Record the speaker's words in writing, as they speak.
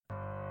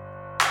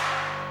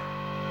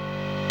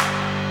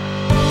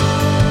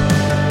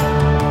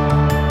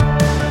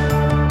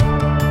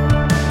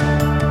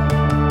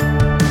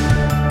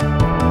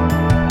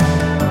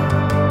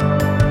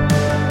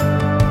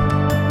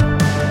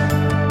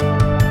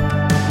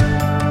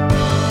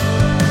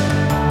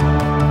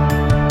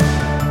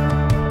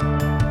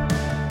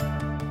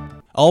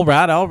All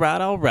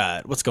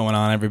right. What's going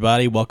on,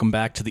 everybody? Welcome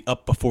back to the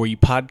Up Before You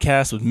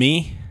podcast with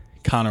me,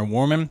 Connor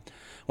Warman.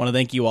 I want to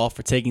thank you all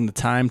for taking the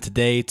time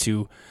today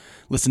to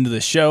listen to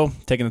this show,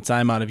 taking the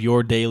time out of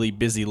your daily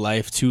busy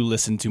life to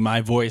listen to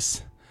my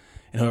voice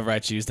and whoever I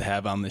choose to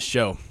have on this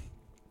show.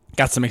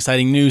 Got some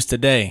exciting news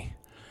today.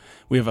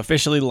 We have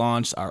officially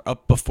launched our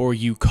Up Before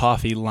You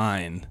coffee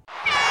line.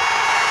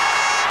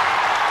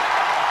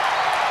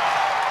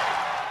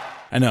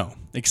 I know,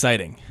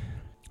 exciting.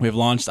 We have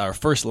launched our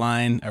first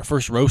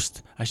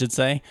roast, I should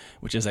say,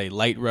 which is a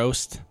light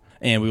roast,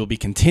 and we will be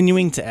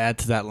continuing to add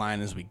to that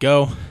line as we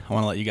go. I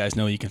want to let you guys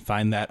know you can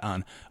find that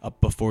on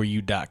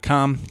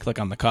upbeforeyou.com. Click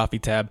on the coffee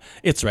tab.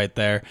 It's right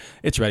there.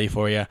 It's ready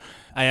for you.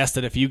 I asked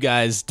that if you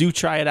guys do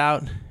try it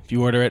out, if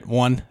you order it,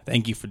 1,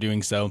 thank you for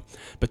doing so.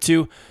 But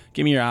 2,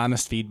 give me your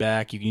honest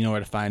feedback. You know where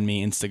to find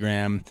me,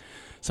 Instagram.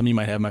 Some of you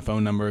might have my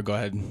phone number. Go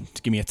ahead and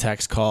give me a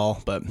text,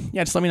 call. But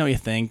yeah, just let me know what you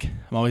think.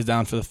 I'm always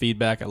down for the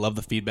feedback. I love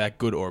the feedback,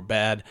 good or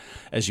bad,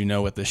 as you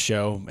know with this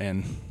show.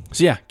 And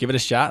so yeah, give it a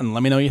shot and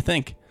let me know what you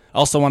think.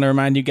 Also want to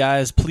remind you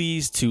guys,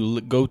 please to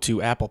go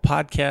to Apple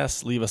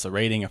Podcasts, leave us a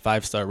rating, a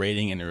 5-star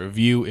rating, and a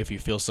review if you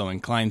feel so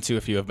inclined to,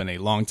 if you have been a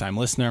long-time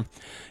listener.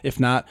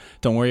 If not,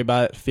 don't worry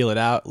about it. Feel it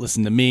out.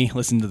 Listen to me.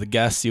 Listen to the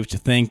guests. See what you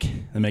think,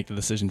 and make the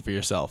decision for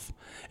yourself.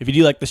 If you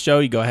do like the show,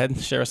 you go ahead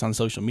and share us on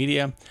social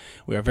media.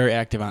 We are very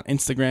active on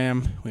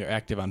Instagram. We are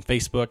active on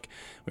Facebook.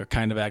 We are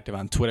kind of active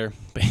on Twitter,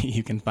 but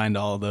you can find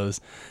all of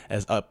those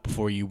as Up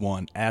Before You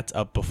One, at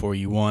Up Before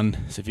You One.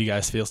 So if you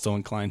guys feel so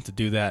inclined to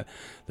do that,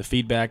 the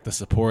feedback, the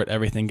support,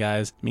 everything,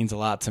 guys, means a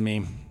lot to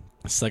me.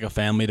 It's like a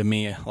family to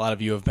me. A lot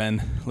of you have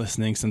been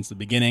listening since the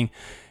beginning.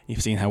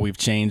 You've seen how we've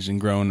changed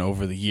and grown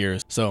over the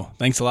years. So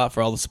thanks a lot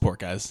for all the support,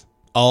 guys.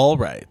 All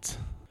right.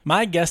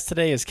 My guest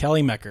today is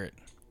Kelly Meckert.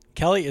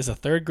 Kelly is a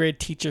 3rd grade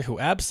teacher who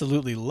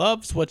absolutely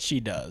loves what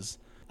she does.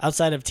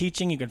 Outside of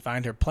teaching, you can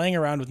find her playing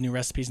around with new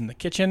recipes in the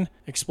kitchen,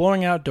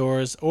 exploring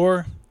outdoors,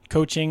 or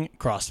coaching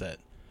CrossFit.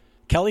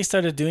 Kelly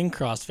started doing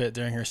CrossFit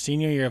during her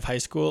senior year of high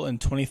school in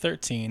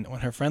 2013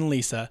 when her friend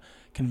Lisa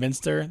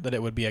convinced her that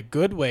it would be a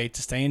good way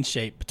to stay in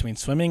shape between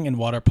swimming and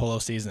water polo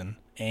season.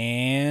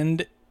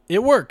 And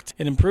it worked.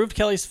 It improved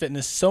Kelly's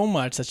fitness so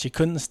much that she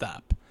couldn't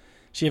stop.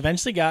 She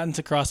eventually got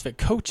into CrossFit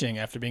coaching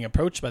after being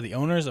approached by the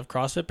owners of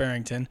CrossFit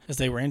Barrington as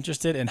they were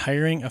interested in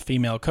hiring a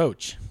female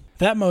coach.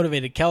 That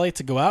motivated Kelly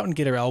to go out and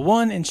get her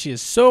L1, and she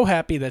is so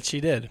happy that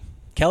she did.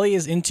 Kelly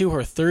is into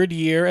her 3rd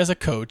year as a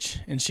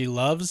coach, and she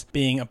loves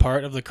being a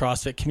part of the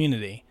CrossFit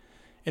community.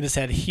 It has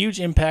had a huge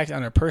impact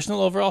on her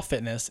personal overall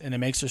fitness, and it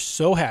makes her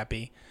so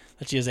happy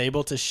that she is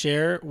able to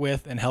share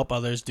with and help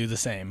others do the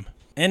same.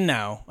 And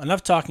now,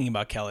 enough talking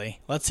about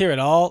Kelly. Let's hear it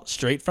all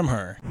straight from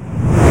her.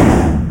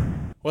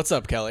 What's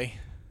up, Kelly?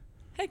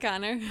 Hey,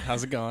 Connor.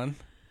 How's it going?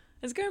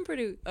 It's going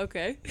pretty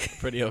okay.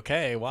 Pretty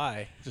okay.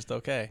 Why? Just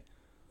okay.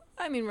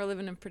 I mean, we're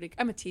living in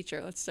I'm a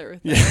teacher. Let's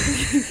start with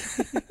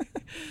that.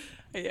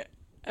 Yeah.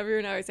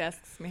 Everyone always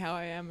asks me how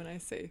I am, and I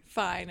say,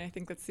 fine. I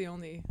think that's the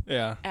only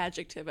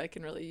adjective I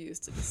can really use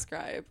to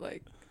describe,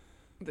 like,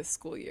 this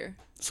school year.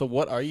 So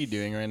what are you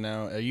doing right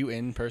now? Are you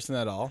in person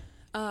at all?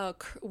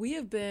 We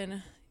have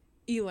been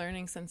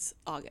e-learning since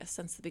August,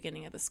 since the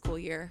beginning of the school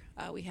year.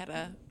 We had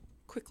a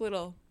quick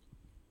little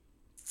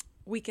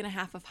week and a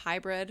half of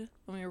hybrid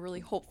when we were really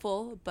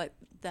hopeful, but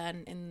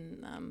then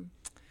in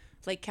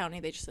Lake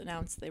County, they just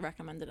announced they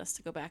recommended us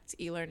to go back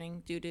to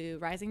e-learning due to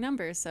rising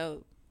numbers.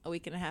 So a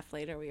week and a half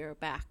later, we were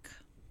back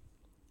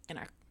in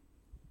our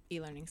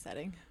e-learning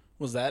setting.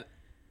 Was that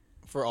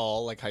for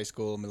all, like high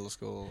school, middle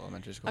school,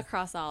 elementary school?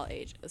 Across all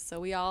ages. So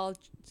we all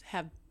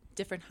have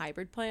different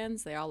hybrid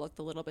plans. They all looked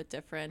a little bit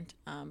different,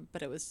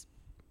 but it was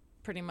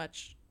pretty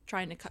much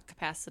trying to cut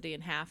capacity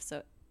in half.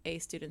 So A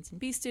students and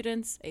B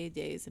students, A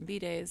days and B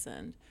days,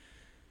 and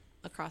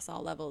across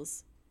all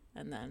levels.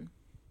 And then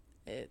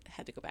it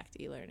had to go back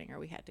to e-learning, or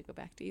we had to go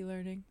back to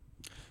e-learning.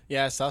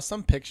 Yeah, I saw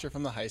some picture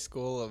from the high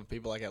school of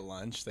people like at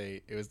lunch.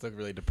 It was like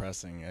really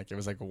depressing. Like it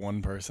was like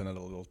one person at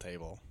a little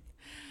table.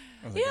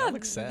 I was like, Yeah, that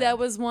looks sad. that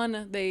was one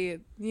of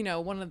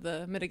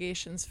the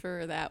mitigations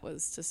for that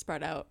was to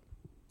spread out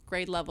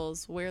grade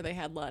levels where they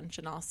had lunch,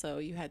 and also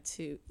you had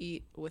to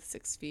eat with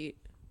 6 feet.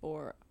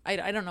 Or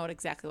I don't know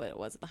exactly what it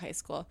was at the high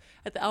school.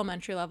 At the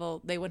elementary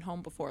level, they went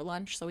home before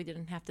lunch, so we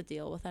didn't have to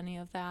deal with any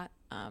of that.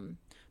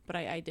 But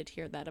I did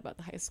hear that about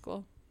the high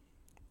school.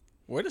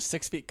 Where does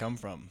 6 feet come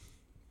from?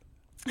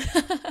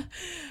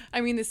 I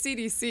mean, the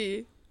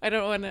CDC. I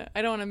don't want to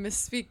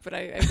misspeak, but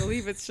I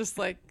believe it's just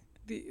like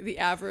the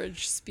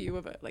average spew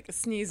of like a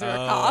sneeze or a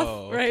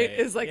cough, right? Okay.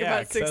 Is like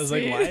about 6 feet. I was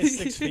like, why is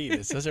 6 feet?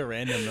 It's such a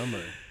random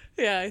number.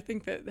 Yeah, I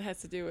think that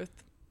has to do with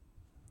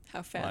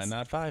how fast. Why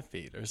not 5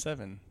 feet or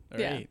 7 or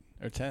 8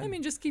 or 10? I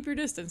mean, just keep your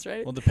distance,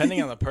 right? Well,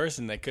 depending on the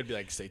person, they could be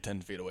like, say, 10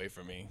 feet away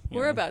from me.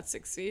 We're about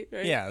 6 feet,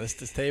 right? Yeah, this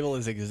table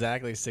is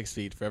exactly 6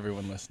 feet for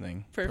everyone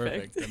listening.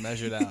 Perfect. They're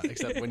measured out,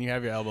 except when you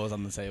have your elbows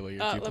on the table, you're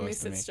too close to me. Let me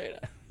sit straight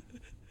up.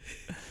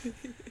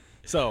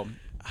 So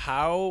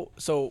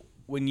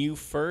when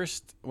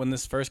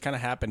this first kind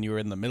of happened, you were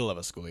in the middle of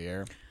a school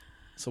year.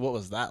 So what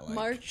was that like?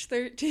 March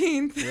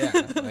 13th.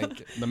 Yeah,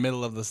 like the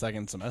middle of the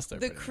second semester. The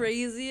pretty much.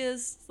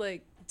 craziest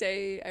like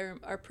day.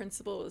 Our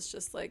principal was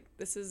just like,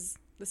 this is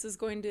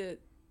going to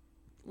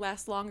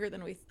last longer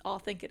than we all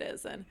think it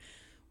is. And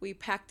we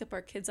packed up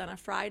our kids on a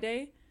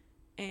Friday,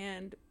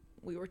 and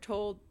we were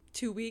told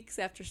 2 weeks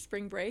after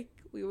spring break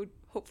we would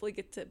hopefully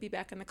get to be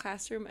back in the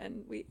classroom,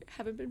 and we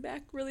haven't been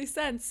back really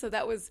since. So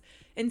that was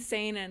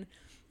insane. And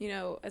you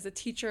know, as a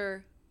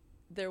teacher,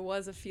 there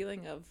was a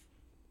feeling of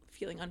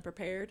feeling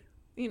unprepared.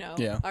 You know,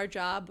 Yeah. Our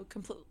job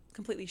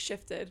completely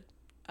shifted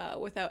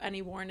without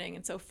any warning.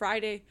 And so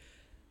Friday,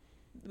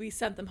 we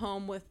sent them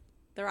home with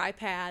their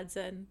iPads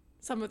and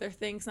some of their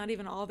things, not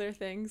even all their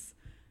things.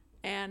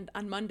 And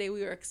on Monday,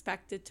 we were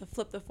expected to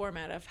flip the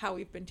format of how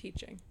we've been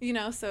teaching. You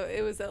know, so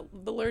it was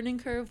the learning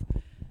curve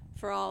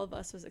for all of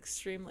us was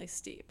extremely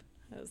steep.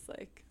 I was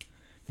like,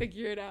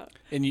 figure it out.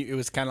 And it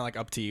was kind of like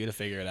up to you to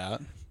figure it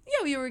out.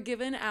 Yeah, we were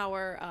given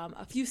our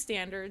a few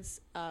standards.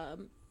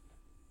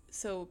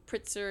 So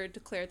Pritzker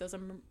declared those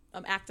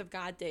Act of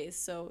God days.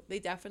 So they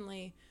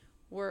definitely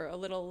were a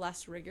little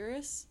less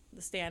rigorous.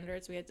 The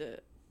standards, we had to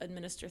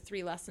administer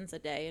 3 lessons a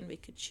day, and we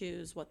could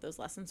choose what those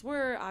lessons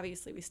were.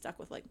 Obviously, we stuck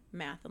with like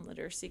math and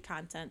literacy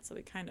content. So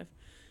we kind of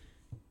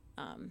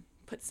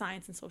put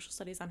science and social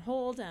studies on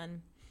hold,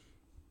 and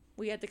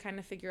we had to kind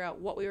of figure out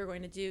what we were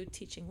going to do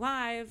teaching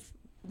live,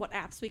 what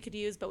apps we could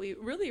use, but we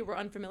really were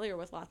unfamiliar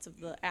with lots of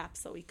the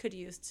apps that we could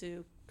use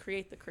to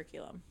create the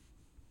curriculum.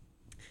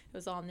 It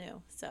was all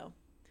new, so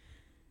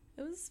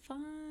it was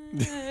fun.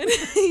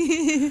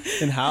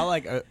 And how,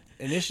 like,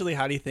 initially,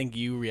 how do you think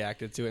you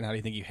reacted to it, and how do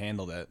you think you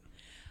handled it?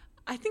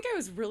 I think I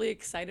was really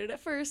excited at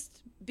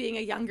first, being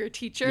a younger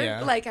teacher.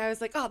 Yeah. Like, I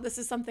was like, oh, this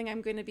is something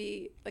I'm going to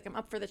be, like, I'm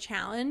up for the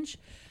challenge.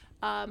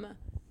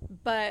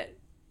 But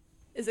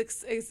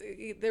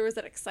there was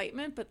that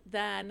excitement, but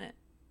then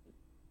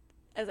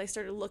as I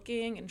started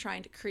looking and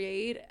trying to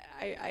create,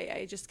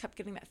 I just kept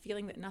getting that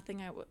feeling that nothing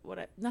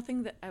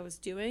that I was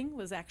doing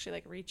was actually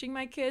like reaching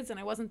my kids, and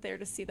I wasn't there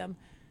to see them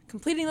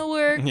completing the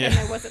work, Yeah. and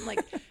I wasn't like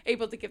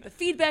able to give the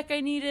feedback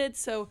I needed.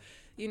 So,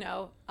 you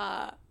know,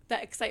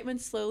 that excitement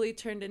slowly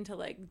turned into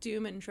like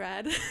doom and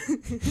dread,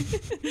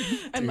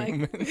 and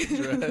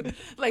Dread.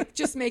 like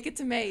just make it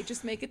to May,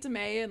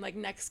 and like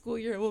next school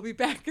year we'll be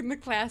back in the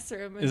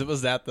classroom. And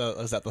Was that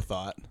the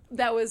thought?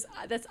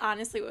 that's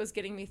honestly what was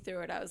getting me through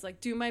it. I was like,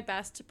 do my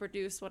best to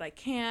produce what I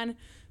can,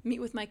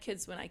 meet with my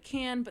kids when I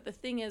can. But the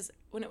thing is,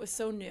 when it was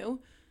so new,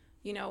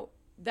 you know,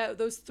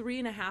 those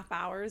 3.5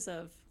 hours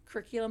of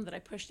curriculum that I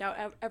pushed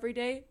out every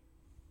day,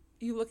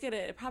 you look at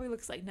it, it probably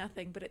looks like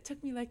nothing, but it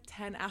took me like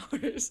 10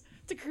 hours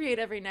to create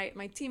every night.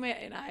 My teammate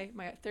and I,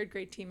 my 3rd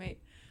grade teammate,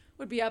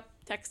 would be up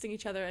texting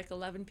each other like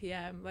 11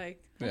 p.m.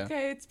 like, Yeah.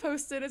 okay, it's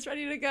posted, it's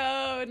ready to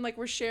go. And like,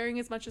 we're sharing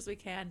as much as we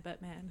can,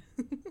 but man,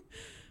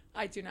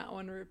 I do not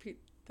want to repeat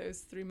those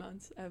 3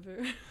 months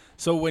ever.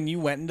 So when you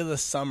went into the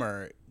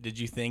summer, did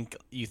you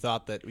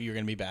thought that you were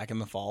going to be back in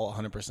the fall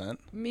 100%?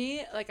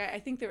 Me, like, I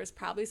think there was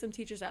probably some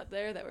teachers out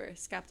there that were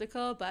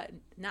skeptical, but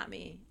not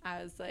me.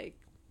 I was like,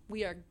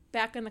 we are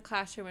back in the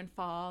classroom in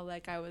fall.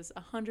 Like, I was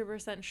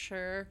 100%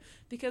 sure,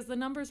 because the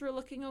numbers were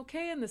looking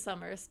okay in the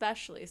summer,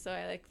 especially. So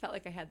I like felt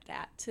like I had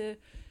that to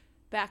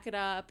back it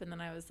up. And then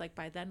I was like,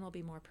 by then we'll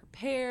be more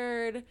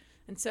prepared.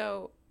 And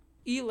so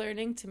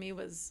e-learning to me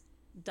was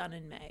done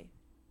in May.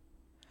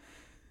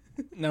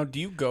 Now, do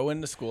you go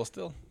into school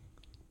still?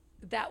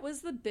 That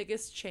was the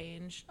biggest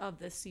change of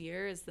this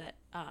year, is that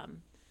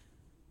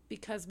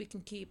because we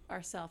can keep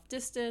ourselves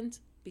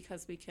distant,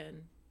 because we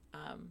can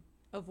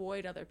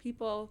avoid other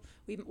people,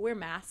 we wear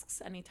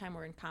masks anytime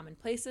we're in common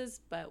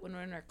places, but when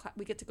we're in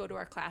we get to go to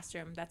our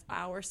classroom. That's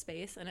our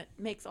space, and it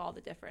makes all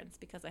the difference,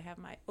 because I have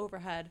my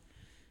overhead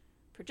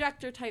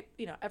projector type,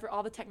 you know,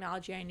 all the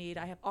technology I need.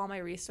 I have all my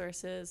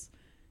resources.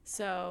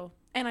 So,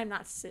 and I'm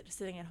not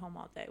sitting at home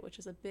all day, which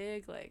is a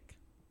big, like,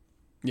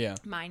 Yeah.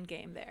 mind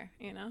game there,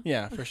 you know?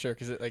 Yeah, for sure.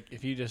 Because like,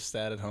 if you just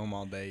sat at home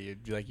all day,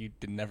 you'd be like, you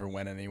never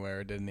went anywhere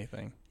or did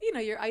anything. You know,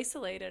 you're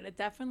isolated. It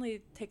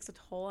definitely takes a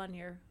toll on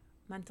your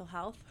mental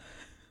health.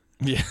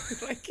 Yeah.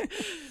 Like,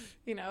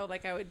 you know,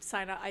 like I'd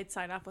sign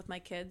off with my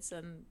kids,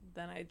 and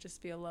then I'd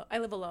just be alone. I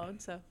live alone,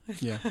 so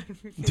Yeah.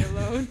 I'd be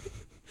alone.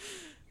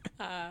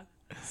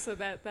 So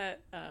that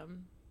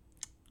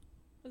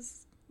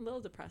was a little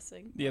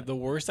depressing. Yeah, the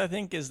worst I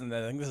think is, and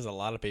I think this is a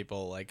lot of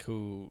people, like,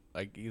 who,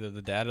 like, either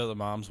the dad or the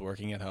mom's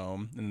working at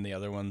home, and the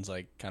other one's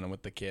like kind of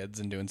with the kids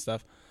and doing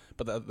stuff,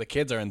 but the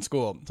kids are in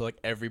school, so like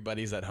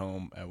everybody's at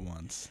home at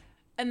once.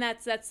 And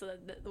that's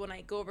when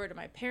I go over to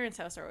my parents'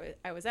 house, or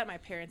I was at my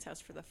parents'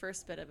 house for the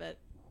first bit of it.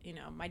 You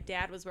know, my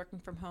dad was working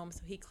from home,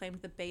 so he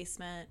claimed the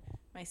basement.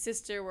 My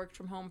sister worked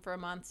from home for a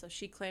month, so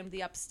she claimed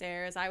the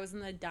upstairs. I was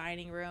in the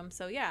dining room.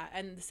 So yeah,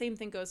 and the same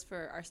thing goes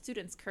for our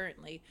students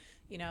currently.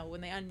 You know,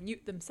 when they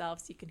unmute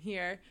themselves, you can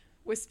hear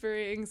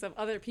whisperings of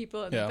other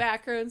people in Yeah. the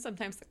background.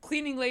 Sometimes the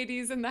cleaning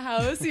ladies in the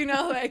house, you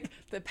know, like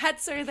the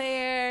pets are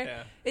there.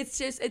 Yeah. It's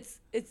just it's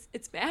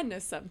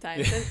madness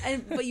sometimes,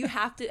 and but you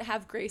have to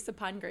have grace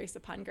upon grace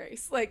upon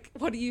grace. Like,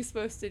 what are you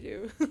supposed to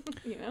do?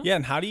 You know? Yeah,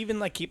 and how do you even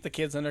like keep the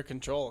kids under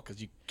control?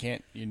 Because you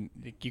can't,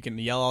 you can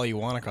yell all you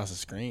want across the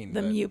screen.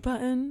 The but- mute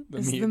button The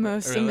is mute the bu-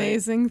 most really?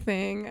 amazing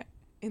thing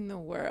in the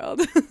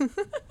world.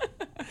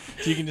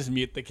 So you can just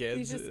mute the You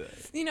kids.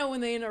 just, you know,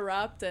 when they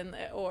interrupt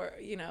or,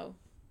 you know,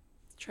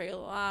 trail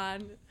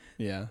on,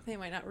 Yeah. they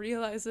might not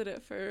realize it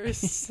at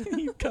first.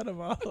 You cut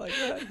them off like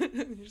that.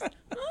 You're just,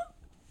 "Huh?"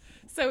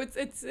 So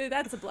it's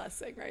that's a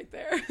blessing right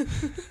there.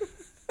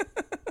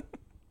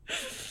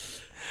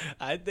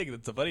 I think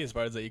that's the funniest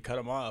part is that you cut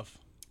them off.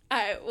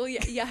 Well,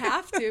 you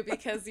have to,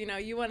 because, you know,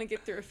 you want to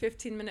get through a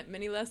 15-minute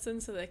mini lesson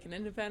so they can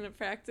independent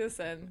practice,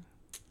 and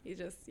you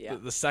just, yeah.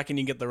 The second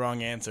you get the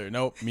wrong answer,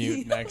 nope,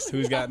 mute next.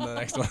 Who's gotten the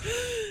next one?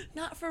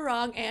 Not for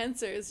wrong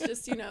answers,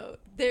 just, you know,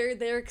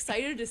 they're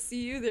excited to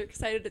see you, they're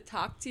excited to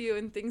talk to you,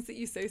 and things that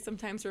you say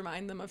sometimes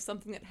remind them of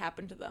something that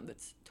happened to them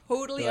that's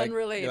totally You're like,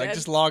 unrelated. You're like,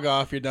 just log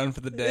off. You're done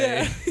for the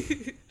day. Yeah.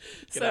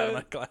 Get out of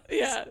my class.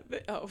 Yeah.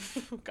 Oh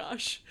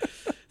gosh.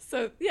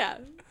 So yeah,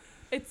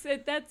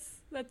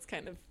 that's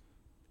kind of,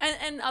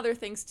 and other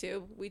things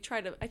too. I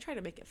try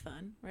to make it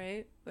fun,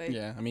 right? Like,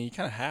 Yeah, I mean, you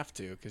kind of have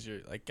to because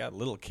you're like got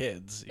little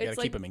kids. You got It's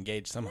to keep like- them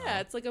engaged somehow. Yeah,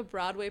 it's like a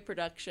Broadway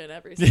production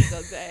every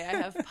single day. I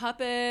have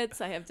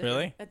puppets. I have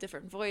Really?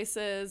 different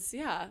voices.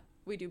 Yeah,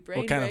 we do brain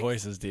What kind of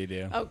breaks. voices do you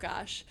do? Oh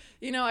gosh,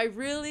 you know, I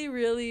really,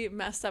 really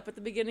messed up at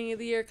the beginning of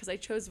the year because I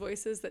chose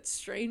voices that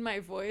strain my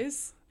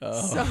voice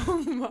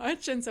so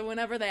much, and so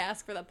whenever they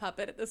ask for the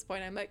puppet at this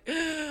point, I'm like,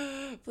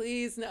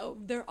 please no.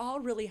 They're all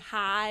really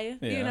high,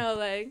 Yeah. you know,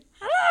 like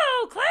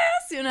hello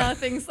class, you know,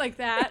 things like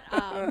that.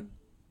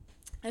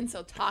 And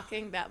so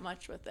talking that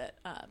much with it,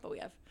 but we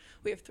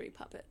have 3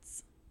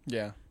 puppets,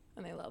 Yeah,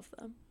 and they love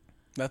them.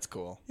 that's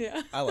cool.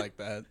 Yeah. I like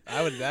that.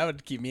 That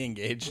would keep me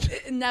engaged.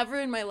 Never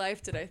in my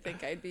life did I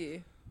think I'd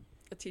be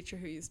a teacher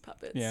who used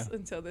puppets Yeah.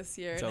 until this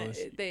year. Until And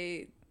this-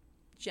 they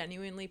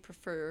genuinely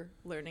prefer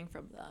learning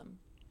from them,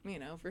 you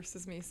know,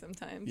 versus me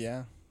sometimes.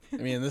 Yeah, I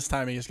mean, this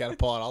time you just got to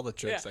pull out all the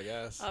tricks, Yeah. I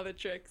guess. All the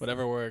tricks.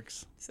 Whatever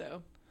works.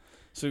 So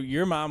So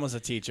your mom was a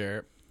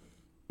teacher.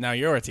 Now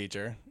you're a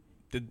teacher.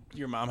 Did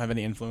your mom have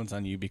any influence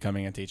on you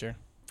becoming a teacher?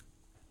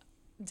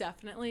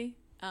 definitely,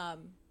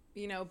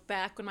 you know,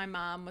 back when my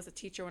mom was a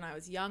teacher when I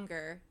was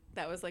younger,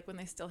 that was like when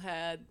they still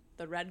had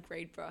the red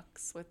grade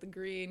books with the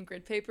green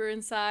grid paper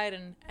inside,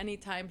 and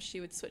anytime she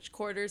would switch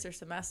quarters or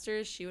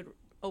semesters, she would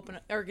open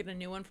or get a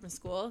new one from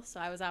school. So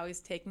I was always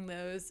taking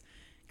those,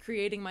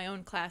 creating my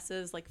own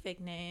classes, like fake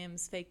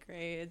names, fake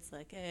grades,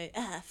 like A,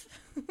 F,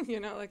 you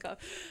know,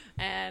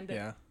 and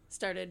Yeah.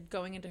 started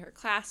going into her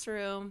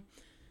classroom.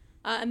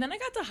 And then I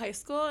got to high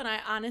school, and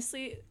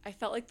I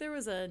felt like there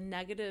was a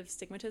negative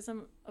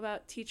stigmatism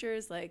about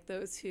teachers, like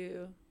those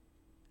who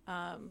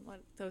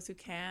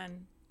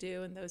can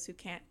do and those who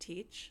can't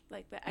teach,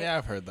 like that. Yeah,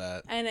 I've heard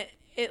that. And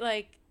it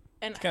like,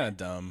 and It's kind of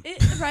dumb.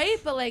 right,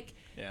 but like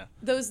Yeah.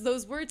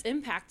 those words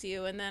impact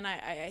you. And then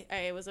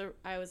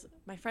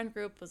my friend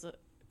group was an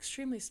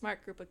extremely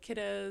smart group of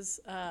kiddos.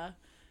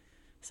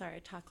 Sorry, I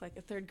talk like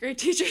a 3rd grade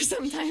teacher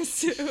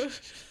sometimes too.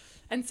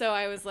 And so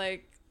I was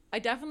like, I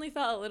definitely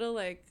felt a little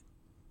like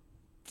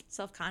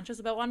self-conscious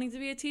about wanting to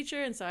be a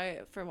teacher. And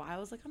so for a while I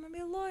was like, I'm gonna be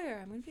a lawyer,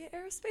 I'm gonna be an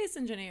aerospace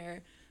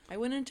engineer. I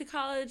went into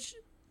college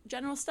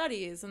general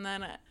studies, and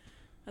then I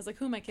was like,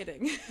 who am I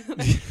kidding?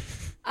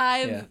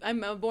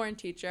 I'm a born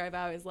teacher. I've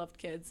always loved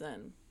kids,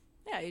 and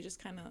yeah, you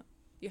just kind of,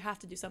 you have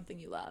to do something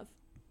you love.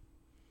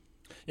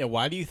 Yeah,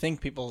 why do you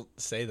think people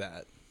say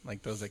that?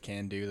 Like those that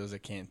can do, those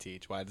that can't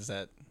teach. Why does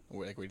that, like,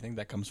 where do you think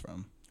that comes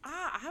from?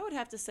 I would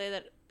have to say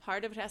that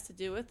part of it has to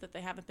do with that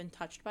they haven't been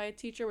touched by a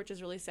teacher, which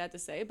is really sad to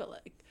say, but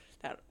like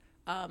that,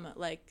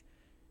 like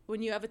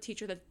when you have a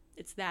teacher that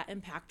it's that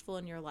impactful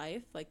in your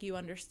life, like you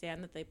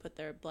understand that they put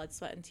their blood,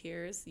 sweat, and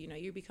tears, you know,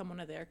 you become one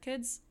of their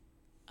kids,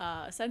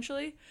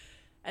 essentially.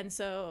 And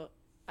so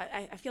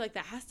I feel like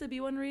that has to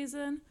be one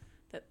reason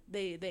that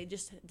they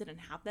just didn't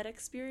have that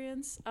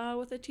experience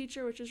with a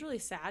teacher, which is really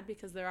sad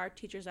because there are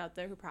teachers out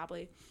there who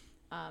probably,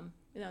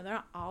 you know, they're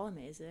not all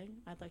amazing.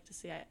 I'd like to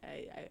see.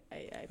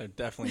 They're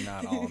definitely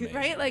not all amazing.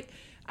 Right? Like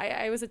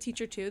I was a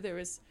teacher too. There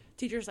was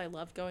teachers I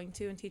loved going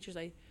to and teachers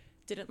I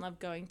didn't love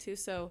going to.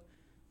 So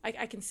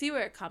I can see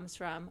where it comes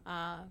from.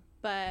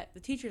 But the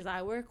teachers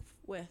I work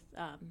with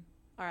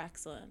are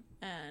excellent,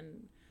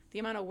 and the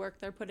amount of work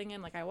they're putting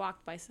in. Like I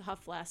walked by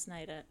Huff last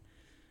night at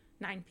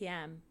 9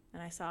 p.m.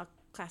 and I saw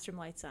classroom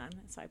lights on,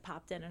 so I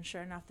popped in, and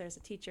sure enough, there's a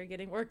teacher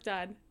getting work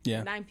done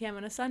at 9 p.m.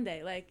 on a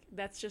Sunday. Like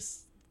that's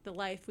just the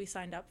life we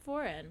signed up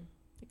for, and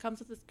it comes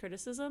with its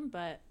criticism,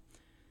 but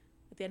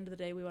at the end of the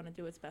day, we want to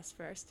do what's best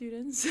for our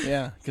students.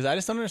 Yeah, because I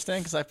just don't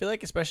understand, because I feel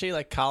like especially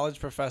like college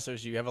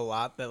professors, you have a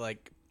lot that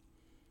like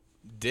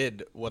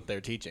did what they're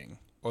teaching,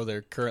 or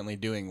they're currently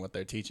doing what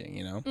they're teaching,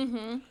 you know?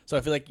 Mm-hmm. So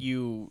I feel like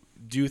you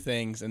do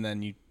things and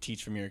then you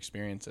teach from your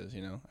experiences,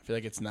 you know? I feel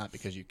like it's not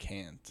because you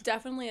can't.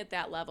 Definitely at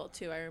that level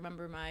too. I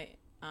remember my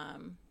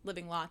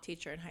living law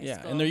teacher in high Yeah,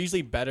 school. and they're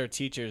usually better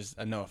teachers.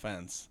 No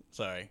offense,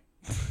 sorry.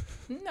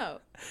 No.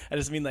 I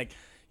just mean like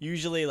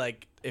usually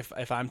like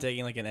if I'm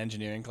taking like an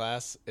engineering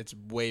class, it's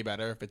way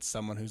better if it's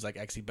someone who's like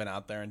actually been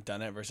out there and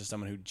done it versus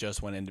someone who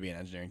just went in to be an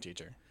engineering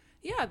teacher.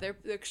 Yeah, they're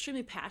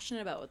extremely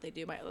passionate about what they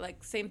do.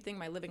 Same thing.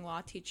 My living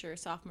law teacher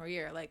sophomore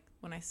year. Like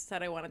when I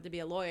said I wanted to be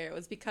a lawyer, it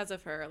was because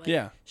of her. Like,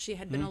 Yeah. she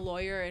had been a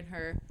lawyer in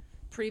her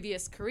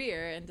previous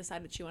career and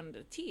decided she wanted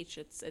to teach.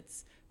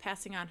 It's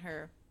passing on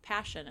her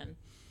passion. And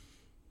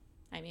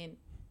I mean,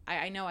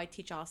 I know I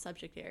teach all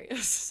subject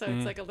areas, so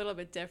it's like a little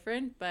bit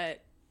different.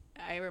 But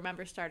I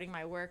remember starting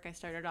my work. I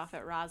started off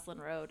at Roslyn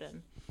Road,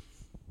 and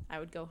I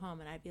would go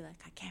home and I'd be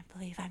like, I can't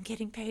believe I'm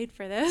getting paid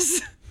for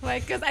this.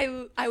 Like, because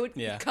I would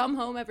come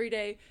home every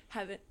day,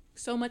 having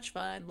so much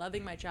fun,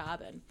 loving my job.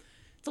 And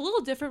it's a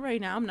little different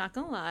right now, I'm not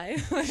going to lie.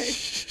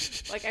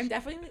 like, I'm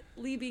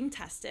definitely being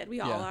tested. We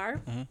all are.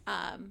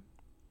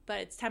 But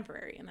it's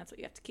temporary, and that's what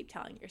you have to keep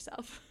telling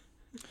yourself.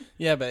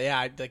 Yeah, but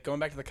yeah, like going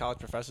back to the college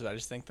professors, I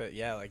just think that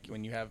like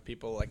when you have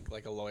people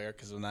like a lawyer,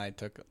 because when I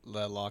took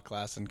the law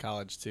class in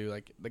college too,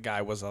 like the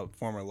guy was a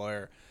former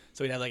lawyer,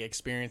 so he'd have like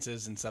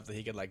experiences and stuff that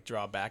he could like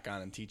draw back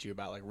on and teach you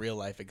about like real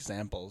life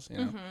examples. You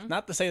know,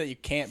 not to say that you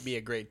can't be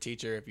a great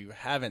teacher if you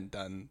haven't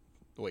done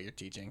what you're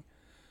teaching,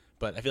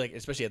 but I feel like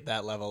especially at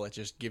that level, it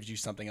just gives you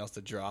something else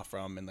to draw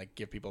from and like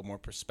give people more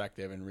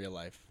perspective in real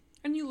life.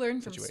 And you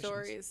learn situations. from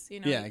stories,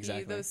 you know. Yeah,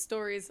 exactly. Those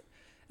stories,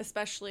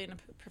 especially in a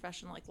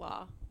profession like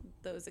law,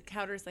 those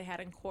encounters they had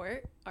in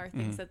court are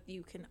things that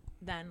you can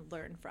then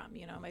learn from.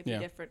 You know, it might be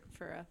different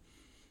for a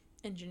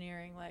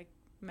engineering like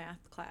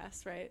math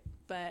class, right?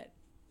 But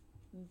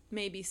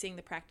maybe seeing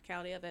the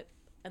practicality of it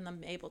and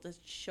them able to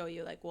show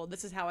you like, well,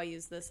 this is how I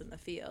use this in the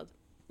field,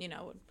 you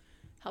know,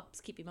 helps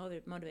keep you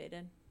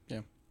motivated.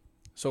 Yeah.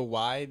 So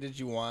why did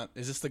you want?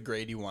 Is this the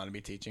grade you want to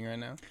be teaching right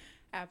now?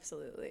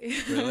 Absolutely.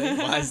 Really?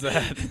 Why is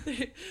that?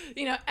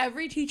 You know,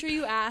 every teacher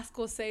you ask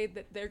will say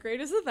that their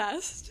grade is the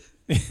best.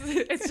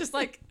 It's just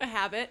like a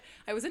habit.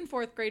 I was in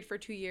 4th grade for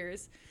 2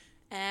 years,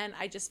 and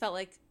I just felt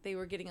like they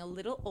were getting a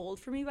little old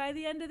for me by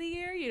the end of the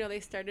year. You know, they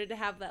started to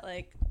have that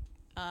like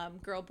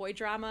girl-boy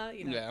drama.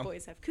 You know,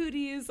 boys have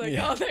cooties, like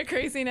all that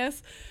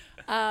craziness.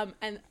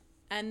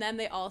 And then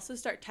they also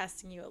start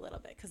testing you a little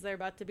bit because they're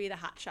about to be the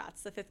hot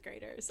shots, the 5th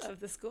graders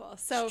of the school.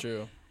 So, it's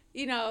true.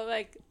 You know,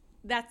 like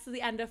that's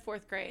the end of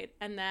 4th grade.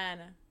 And then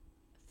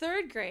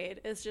 3rd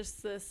grade is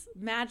just this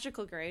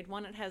magical grade.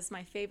 One, it has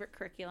my favorite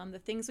curriculum. The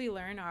things we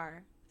learn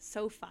are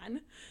so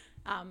fun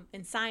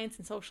in science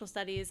and social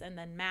studies. And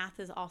then math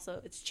is also,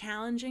 it's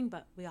challenging,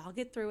 but we all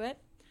get through it.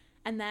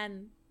 And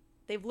then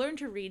they've learned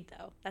to read,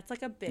 though. That's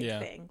like a big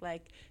thing.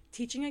 Like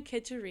teaching a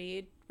kid to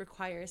read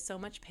requires so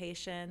much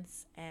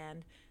patience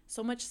and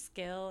so much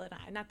skill.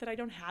 And not that I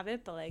don't have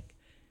it, but like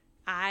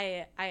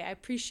I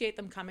appreciate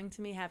them coming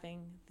to me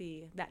having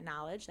that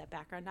knowledge, that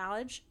background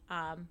knowledge.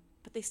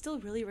 But they still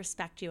really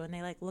respect you and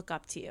they like look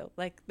up to you.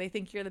 Like they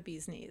think you're the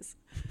bee's knees.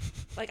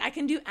 Like I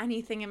can do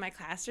anything in my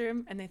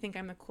classroom and they think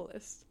I'm the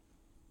coolest,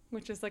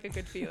 which is like a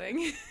good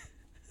feeling.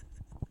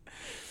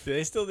 Do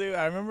they still do?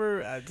 I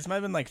remember this might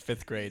have been like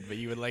 5th grade, but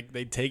you would like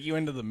they'd take you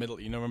into the middle.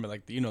 You know, remember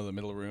like the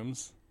middle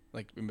rooms,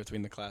 like in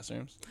between the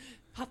classrooms.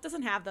 Huff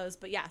doesn't have those,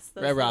 but yes,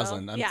 those Right,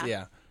 Roslyn.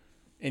 yeah.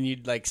 And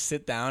you'd like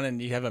sit down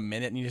and you'd have a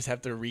minute and you just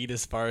have to read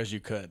as far as you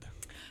could.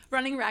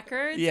 Running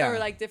records or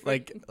like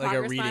different like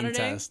a reading monitoring.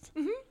 test.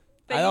 Mm-hmm.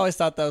 I always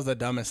thought that was the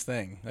dumbest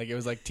thing. Like it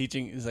was like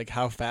teaching. It was like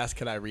how fast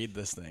could I read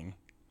this thing?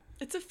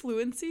 It's a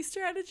fluency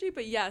strategy,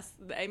 but yes,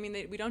 I mean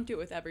we don't do it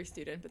with every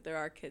student, but there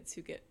are kids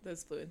who get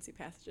those fluency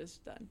passages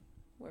done,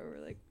 where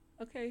we're like,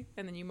 okay,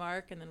 and then you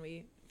mark, and then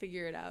we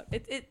figure it out.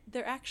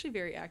 They're actually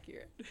very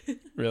accurate.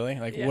 Really?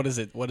 Like what is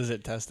it? What is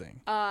it testing?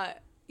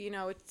 You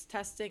know, it's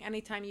testing.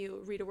 Anytime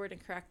you read a word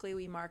incorrectly,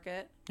 we mark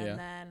it, and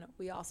then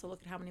we also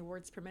look at how many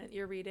words per minute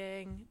you're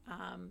reading,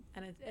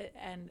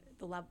 and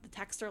the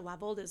texts are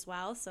leveled as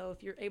well. So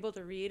if you're able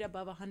to read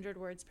above 100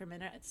 words per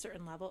minute at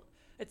certain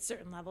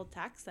leveled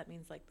text, that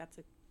means like that's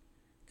a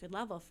good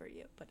level for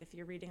you. But if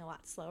you're reading a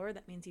lot slower,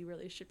 that means you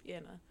really should be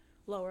in a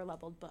lower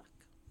leveled book.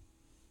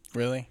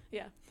 Really?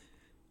 Yeah.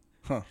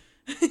 Huh.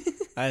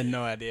 I had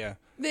no idea.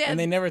 And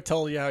they never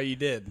told you how you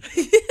did.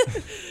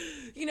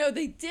 You know,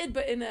 they did,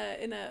 but in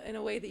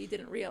a way that you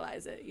didn't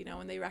realize it. You know,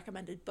 when they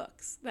recommended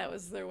books, that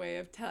was their way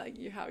of telling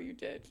you how you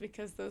did,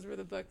 because those were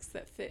the books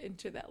that fit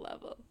into that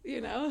level. You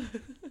know,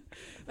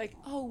 like,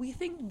 oh, we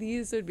think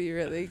these would be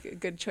really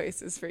good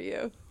choices for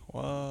you.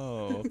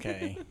 Whoa.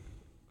 Okay.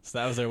 So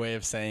that was their way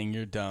of saying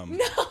you're dumb.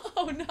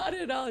 No, not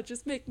at all.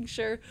 Just making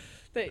sure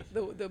that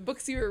the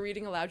books you were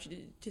reading allowed you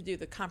to do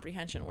the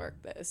comprehension work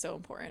that is so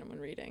important when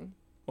reading.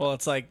 Well,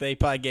 it's like they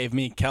probably gave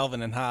me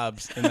Calvin and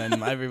Hobbes, and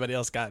then everybody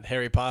else got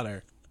Harry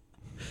Potter.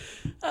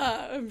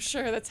 I'm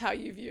sure that's how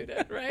you viewed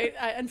it, right?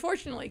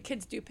 Unfortunately,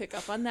 kids do pick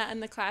up on that in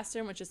the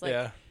classroom, which is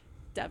like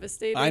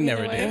devastating. I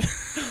never did.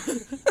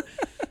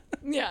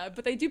 Yeah,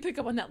 but they do pick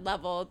up on that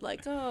level,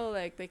 like, oh,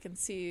 like they can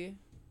see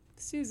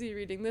Susie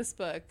reading this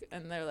book,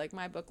 and they're like,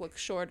 my book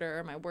looks shorter,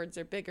 or my words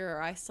are bigger,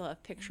 or I still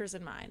have pictures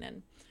in mine,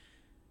 and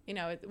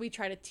we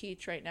try to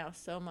teach right now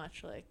so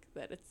much like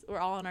that we're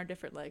all on our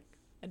different like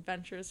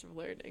adventures of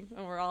learning,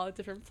 and we're all at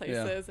different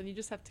places, and you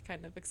just have to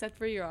kind of accept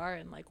where you are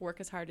and like work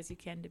as hard as you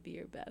can to be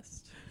your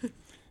best.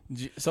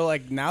 So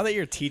like now that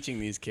you're teaching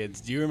these kids,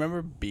 do you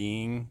remember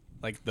being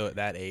like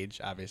that age,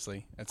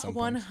 obviously, at some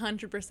point?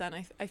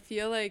 100%. I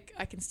feel like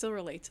I can still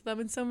relate to them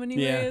in so many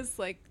Yeah. ways.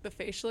 Like the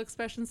facial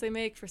expressions they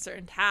make for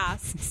certain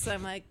tasks.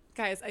 I'm like,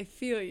 guys, I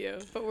feel you,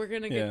 but we're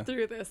going to get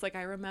through this. Like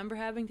I remember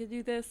having to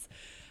do this.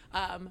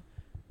 And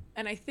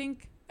I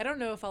don't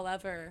know if I'll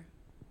ever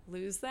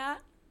lose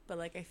that, but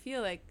like I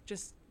feel like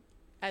just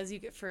as you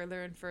get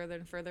further and further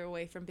and further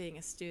away from being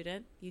a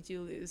student, you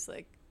do lose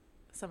like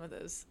some of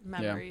those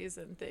memories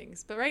and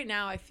things. But right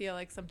now I feel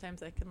like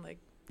sometimes I can like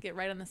get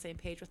right on the same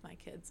page with my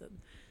kids, and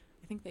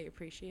I think they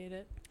appreciate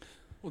it.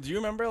 Well, do you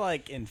remember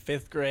like in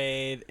 5th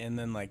grade and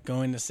then like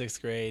going to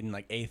 6th grade and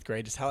like 8th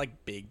grade, just how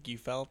like big you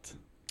felt?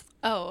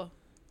 Oh,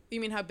 you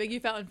mean how big you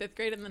felt in 5th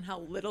grade and then how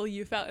little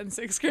you felt in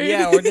 6th grade?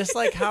 Yeah, or just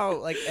like how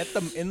like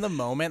in the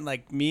moment,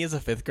 like me as a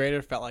 5th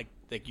grader felt like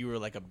you were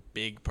like a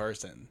big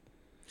person.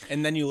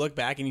 And then you look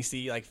back and you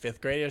see like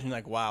 5th graders and you're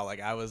like, wow,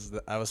 like I was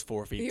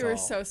 4 feet You tall. were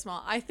so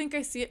small. I think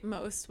I see it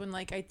most when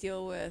like I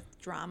deal with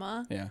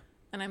drama. Yeah.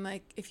 And I'm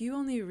like, if you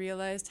only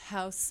realized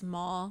how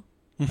small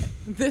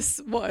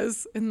this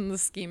was in the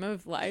scheme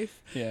of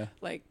life. Yeah.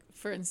 Like,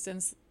 for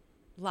instance,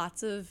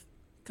 lots of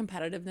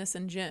competitiveness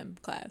in gym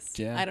class.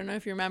 Yeah. I don't know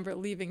if you remember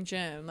leaving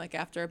gym, like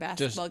after a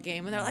basketball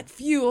game, and they're like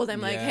fueled. I'm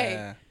like,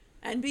 hey,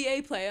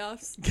 NBA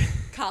playoffs,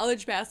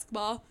 college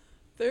basketball,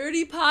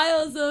 30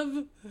 piles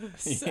of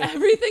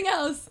everything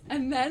else,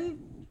 and then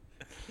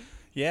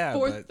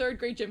third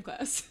grade gym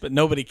class. But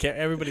nobody cared.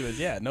 Everybody was,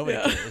 nobody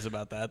cares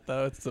about that,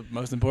 though. It's the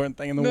most important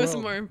thing in the world. Most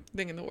important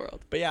thing in the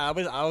world. But yeah,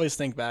 I always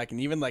think back, and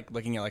even like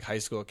looking at like high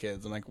school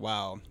kids, I'm like,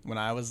 wow, when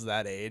I was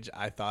that age,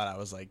 I thought I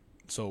was like,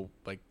 so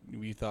like,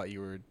 you thought you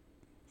were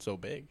so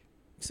big.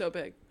 So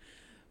big.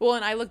 Well,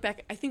 and I look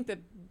back, I think the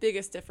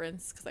biggest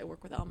difference, because I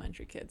work with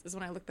elementary kids, is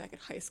when I look back at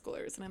high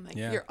schoolers, and I'm like,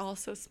 you're all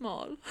so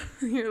small.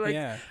 You're like,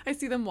 I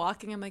see them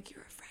walking, I'm like,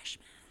 you're a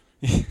freshman.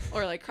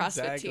 Or like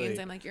CrossFit teens,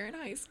 I'm like, you're in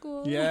high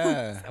school.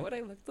 Yeah. Is that what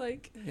I looked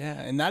like? Yeah,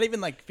 and not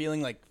even like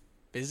feeling like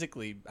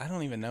physically, I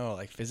don't even know,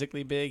 like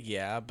physically big,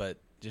 but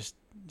just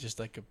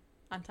like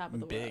on top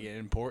of the big world. and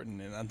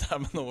important and on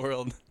top of the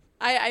world.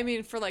 I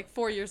mean, for like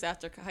 4 years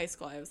after high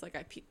school, I was like,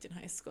 I peaked in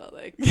high school.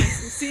 Like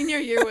senior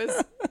year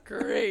was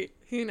great.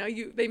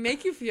 They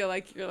make you feel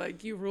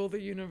like you rule the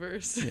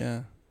universe.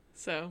 Yeah.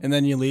 So. And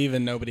then you leave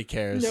and nobody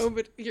cares. No,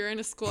 but you're in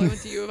a school. I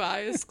went to U of I,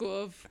 a school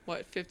of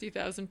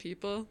 50,000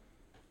 people.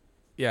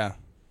 Yeah.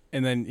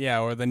 And then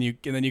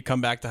you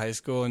come back to high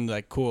school and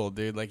like, cool,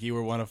 dude, like you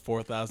were one of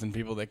 4,000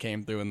 people that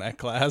came through in that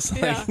class.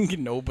 Like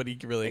nobody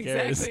really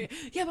cares.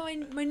 Exactly. Yeah,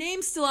 but my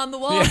name's still on the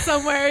wall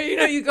somewhere.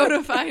 You go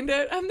to find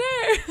it. I'm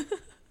there.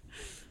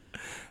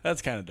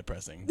 That's kind of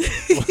depressing.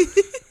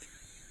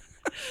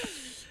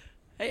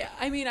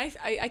 I mean,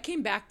 I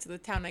came back to the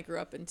town I grew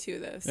up in too,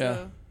 though.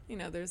 So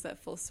there's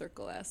that full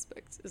circle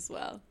aspect as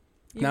well.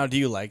 Now, do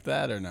you like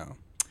that or no?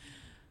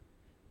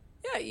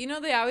 Yeah,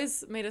 they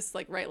always made us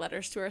like write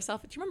letters to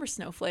ourselves. Do you remember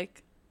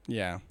Snowflake?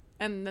 Yeah.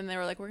 And then they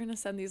were like, "We're gonna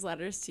send these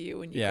letters to you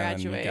when you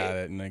graduate." graduate."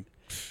 Yeah, and we got it, and like.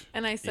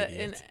 And I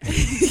said,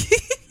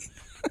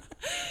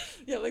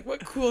 "Yeah, like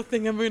what cool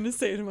thing I'm gonna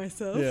say to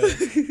myself?"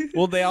 Yeah.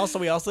 Well,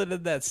 we also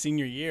did that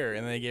senior year,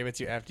 and they gave it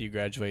to you after you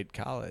graduate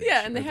college.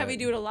 Yeah, and they have you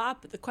do it a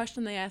lot. But the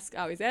question they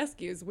always ask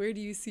you is, "Where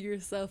do you see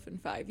yourself in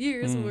 5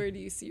 years? Where do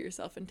you see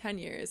yourself in 10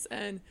 years?"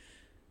 And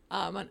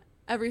on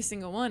every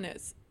single one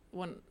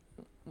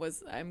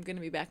was I'm going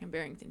to be back in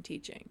Barrington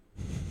teaching.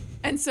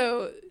 And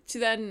so to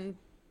then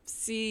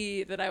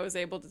see that I was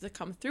able to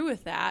come through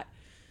with that,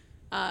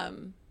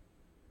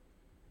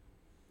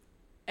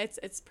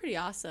 it's pretty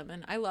awesome.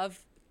 And I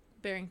love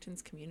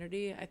Barrington's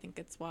community. I think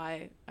it's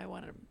why I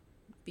want to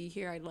be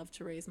here. I'd love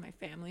to raise my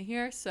family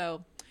here.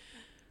 So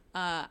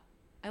I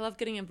love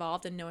getting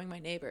involved and knowing my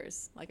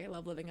neighbors. Like I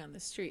love living on the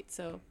street.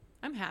 So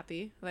I'm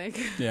happy. Like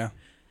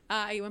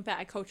I went back.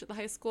 I coach at the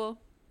high school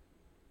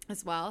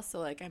as well. So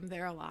like I'm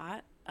there a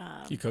lot.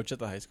 You coach at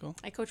the high school?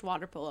 I coach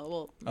water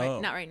polo.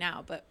 Well, not right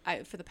now, but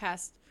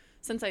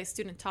since I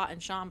student taught in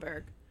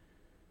Schaumburg,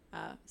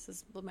 this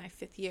is my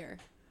 5th year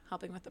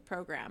helping with the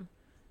program.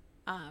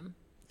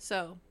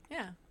 So,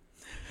 yeah.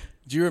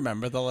 Do you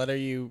remember the letter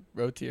you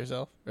wrote to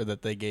yourself or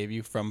that they gave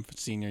you from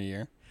senior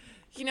year?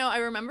 I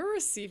remember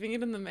receiving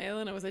it in the mail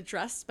and it was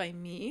addressed by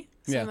me.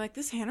 So I'm like,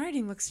 this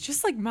handwriting looks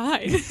just like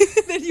mine.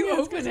 Then you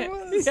open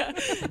it. Yeah.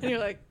 And you're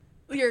like,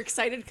 you're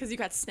excited because you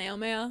got snail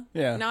mail.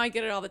 Yeah. Now I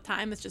get it all the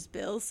time. It's just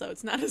bills, so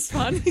it's not as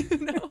fun,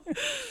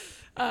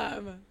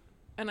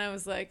 And I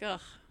was like,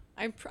 ugh.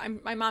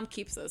 My mom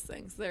keeps those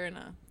things. They're in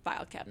a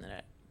file cabinet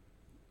at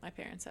my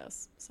parents'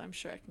 house, so I'm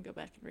sure I can go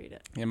back and read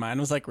it. Yeah, mine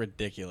was like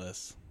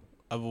ridiculous.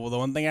 The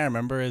one thing I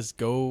remember is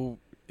go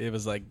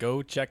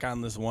check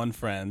on this one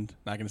friend.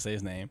 Not gonna say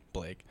his name,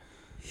 Blake.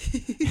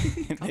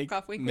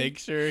 Make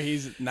sure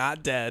he's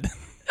not dead.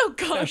 Oh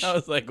gosh. And I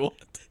was like,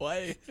 what?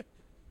 Why?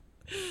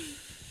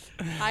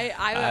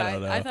 I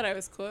don't know. I thought I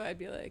was cool. I'd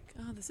be like,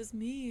 oh, this is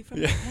me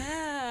from the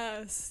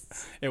past.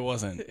 It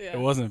wasn't. Yeah. It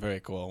wasn't very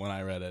cool when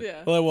I read it.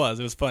 Yeah. Well, it was.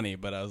 It was funny,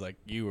 but I was like,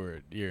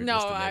 you're No,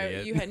 just an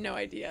idiot. you had no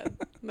idea.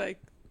 Like,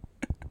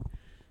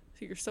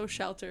 you're so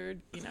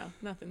sheltered. You know,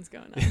 nothing's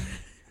going on.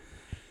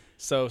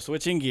 So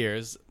switching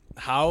gears,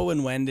 how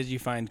and when did you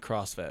find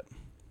CrossFit?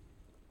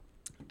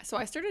 So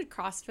I started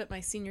CrossFit my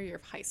senior year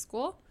of high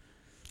school.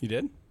 You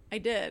did? I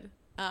did.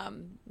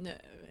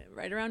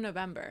 Right around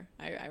November.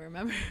 I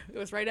remember it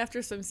was right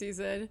after swim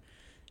season,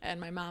 and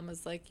my mom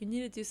was like, "You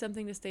need to do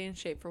something to stay in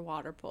shape for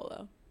water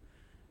polo."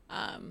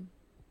 And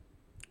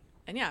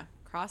yeah,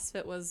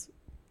 CrossFit was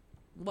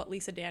what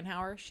Lisa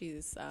Danhauer.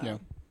 She's a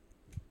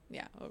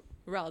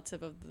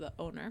relative of the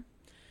owner.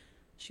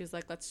 She was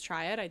like, "Let's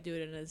try it." I do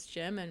it in his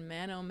gym, and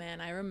man, oh man,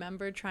 I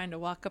remember trying to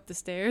walk up the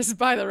stairs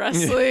by the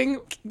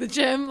wrestling the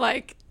gym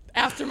like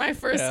after my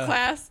first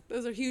class.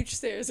 Those are huge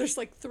stairs. There's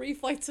like 3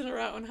 flights in a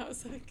row, and I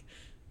was like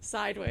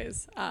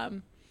sideways.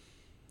 So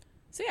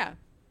yeah,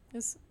 it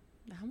was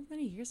how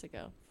many years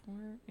ago? 4,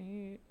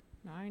 8,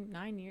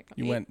 9 years.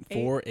 You went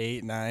 4,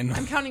 8, 9.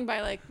 I'm counting by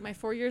like my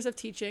 4 years of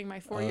teaching, my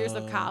 4 years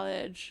of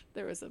college.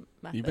 There was a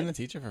method. You've been a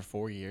teacher for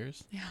 4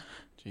 years? Yeah.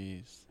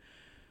 Jeez.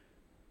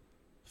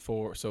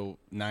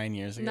 9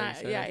 years ago?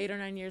 8 or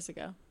 9 years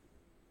ago.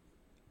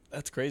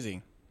 That's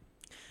crazy.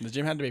 The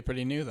gym had to be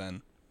pretty new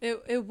then.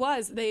 It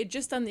was. They had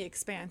just done the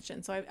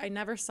expansion, so I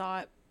never saw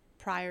it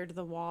prior to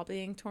the wall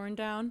being torn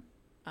down.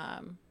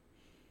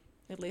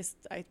 At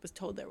least I was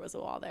told there was a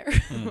wall there.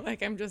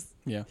 Like I'm just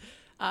yeah.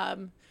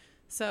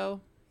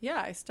 So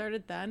yeah, I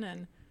started then,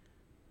 and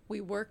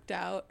we worked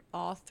out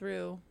all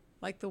through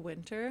like the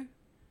winter.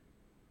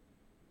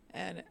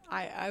 And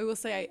I will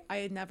say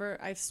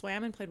I've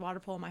swam and played water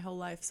polo my whole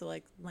life, so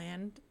like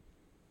land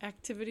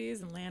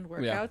activities and land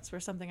workouts were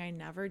something I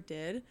never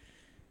did.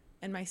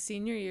 And my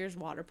senior year's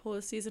water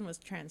polo season was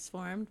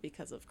transformed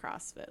because of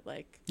CrossFit.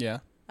 Like,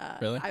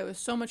 really? I was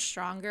so much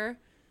stronger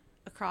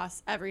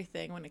across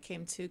everything when it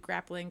came to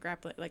grappling,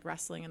 like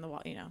wrestling in the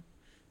water,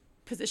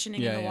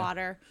 positioning in the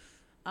water,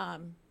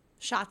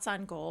 shots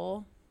on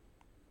goal.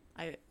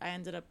 I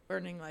ended up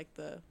earning like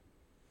the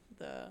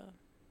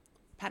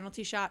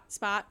penalty shot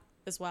spot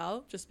as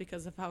well, just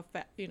because of how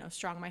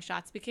strong my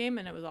shots became,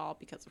 and it was all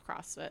because of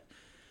CrossFit.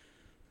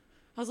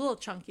 I was a little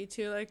chunky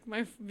too, like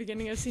my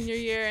beginning of senior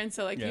year, and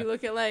so you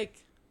look at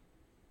like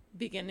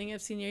beginning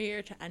of senior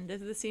year to end of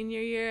the senior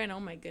year, and oh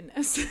my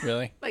goodness,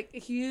 really, like a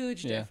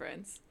huge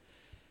difference.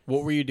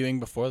 What were you doing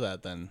before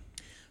that then?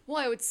 Well,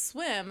 I would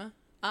swim,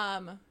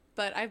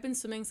 but I've been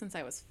swimming since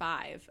I was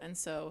 5, and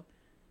so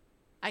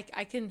I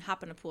can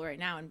hop in a pool right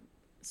now and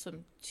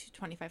swim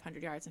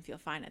 2,500 yards and feel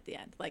fine at the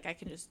end. Like I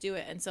can just do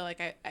it, and so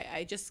like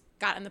I just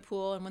got in the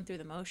pool and went through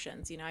the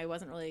motions.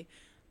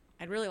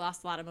 I'd really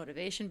lost a lot of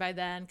motivation by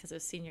then because it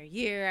was senior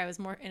year. I was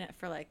more in it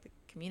for like the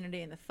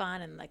community and the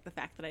fun and like the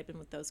fact that I'd been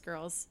with those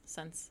girls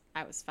since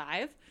I was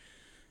 5.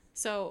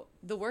 So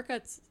the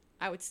workouts,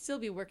 I would still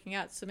be working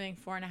out, swimming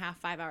 4.5,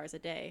 5 hours a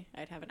day.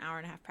 I'd have an hour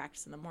and a half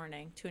practice in the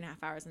morning, 2.5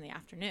 hours in the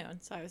afternoon.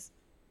 So I was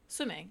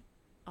swimming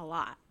a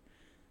lot.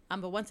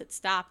 But once it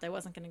stopped, I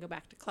wasn't going to go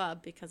back to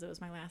club because it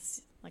was my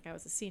last, like I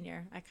was a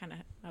senior.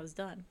 I was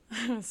done.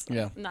 I was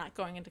not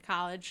going into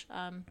college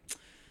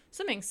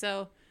swimming.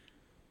 So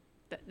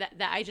that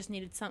I just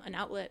needed an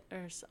outlet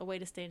or a way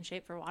to stay in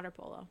shape for water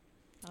polo.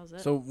 That was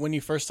it. So when you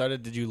first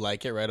started, did you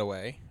like it right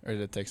away, or did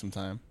it take some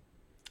time?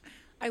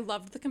 I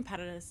loved the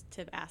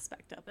competitive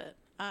aspect of it.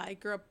 I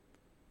grew up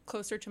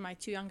closer to my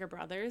 2 younger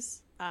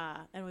brothers,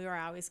 and we were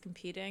always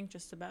competing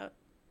just about,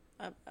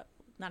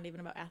 not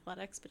even about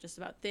athletics, but just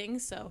about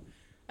things. So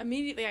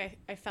immediately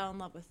I fell in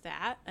love with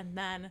that. And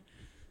then,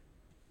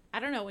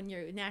 I don't know, when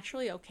you're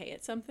naturally okay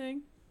at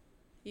something,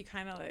 you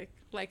kind of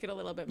like it a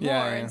little bit more.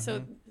 Yeah, and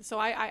so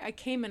I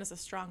came in as a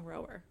strong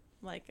rower.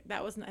 Like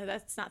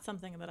that's not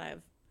something that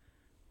I've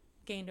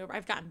gained over.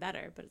 I've gotten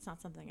better, but it's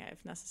not something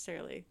I've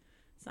necessarily,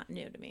 it's not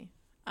new to me.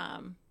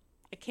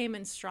 I came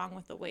in strong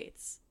with the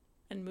weights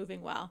and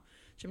moving well.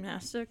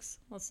 Gymnastics,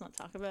 let's not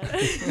talk about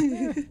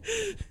it.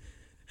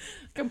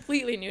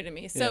 Completely new to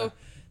me. So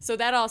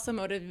that also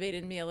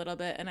motivated me a little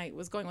bit, and I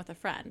was going with a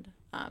friend,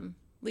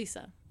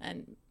 Lisa,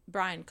 and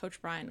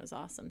Coach Brian was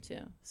awesome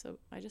too. So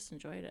I just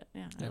enjoyed it.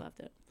 Yeah, I loved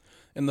it.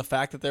 And the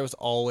fact that there was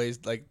always,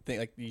 like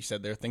you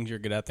said, there are things you're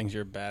good at, things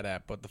you're bad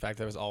at, but the fact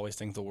that there was always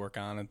things to work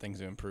on and things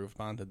to improve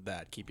upon, did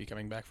that keep you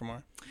coming back for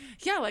more?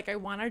 Yeah, like I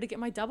wanted to get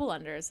my double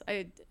unders.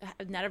 I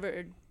had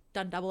never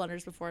done double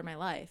unders before in my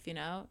life,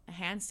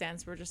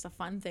 Handstands were just a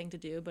fun thing to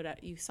do,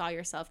 but you saw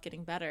yourself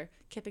getting better.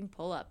 Kipping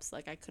pull-ups,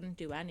 like I couldn't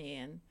do any,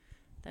 and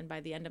then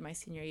by the end of my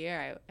senior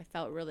year, I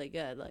felt really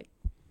good.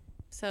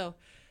 So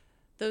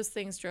those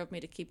things drove me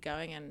to keep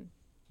going,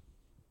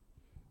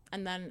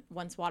 and then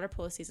once water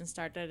polo season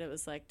started, it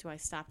was like, do I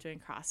stop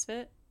doing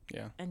CrossFit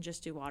and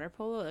just do water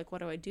polo? Like,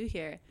 what do I do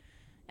here?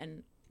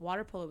 And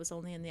water polo was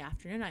only in the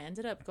afternoon. I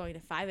ended up going to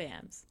 5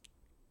 a.m.s.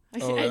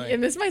 Really?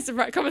 And this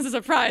might come as a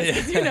surprise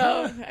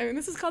because,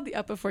 this is called the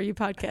Up Before You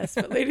podcast,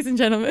 but ladies and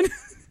gentlemen,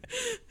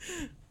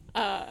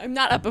 I'm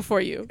not up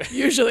before you,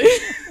 usually.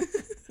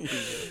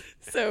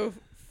 So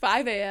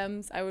 5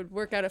 a.m.s, I would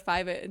work out at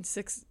 5 and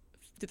 6,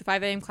 do the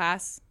 5 a.m.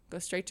 class, go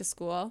straight to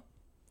school,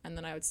 and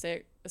then I would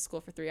stay at school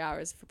for 3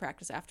 hours for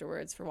practice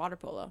afterwards for water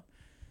polo,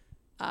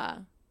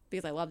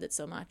 because I loved it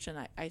so much,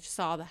 and I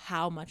saw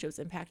how much it was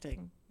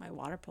impacting my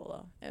water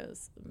polo. It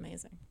was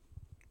amazing.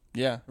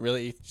 Yeah,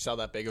 really? You saw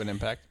that big of an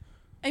impact?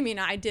 I mean,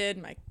 I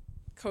did. My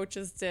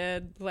coaches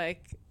did.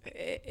 Like,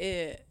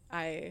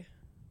 I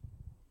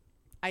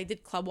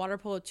did club water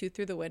polo too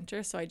through the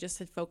winter, so I just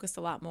had focused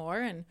a lot more.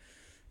 And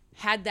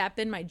had that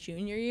been my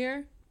junior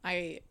year,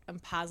 I am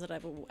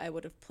positive I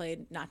would have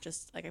played, not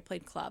just like I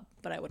played club,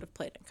 but I would have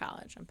played in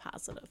college. I'm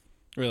positive.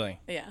 Really?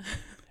 Yeah.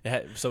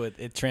 So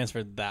it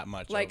transferred that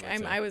much. Like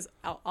I was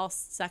all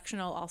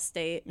sectional, all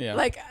state. Yeah.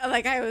 Like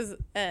I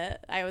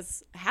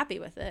was happy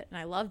with it, and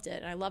I loved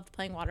it, and I loved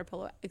playing water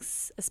polo,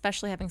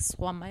 especially having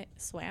swam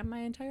my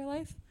entire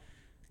life,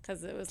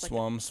 because it was like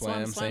swam,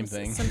 same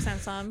thing.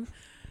 Swam.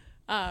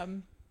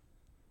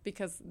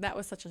 Because that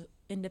was such an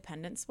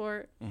independent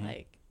sport. Mm-hmm.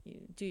 Like,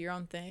 you do your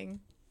own thing.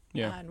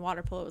 Yeah. And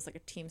water polo was like a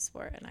team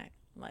sport, and I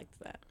liked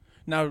that.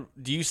 Now,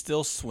 do you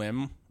still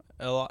swim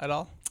at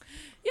all?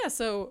 Yeah,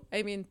 so,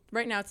 I mean,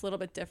 right now it's a little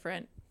bit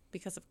different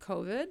because of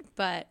COVID,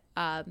 but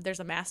there's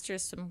a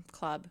master's swim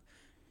club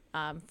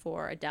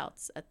for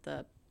adults at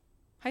the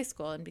high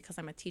school, and because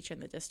I'm a teacher in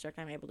the district,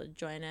 I'm able to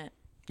join it.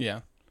 Yeah.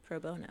 Pro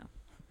bono.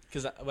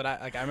 Because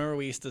I remember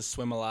we used to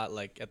swim a lot,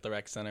 like at the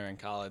rec center in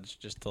college,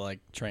 just to like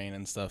train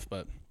and stuff.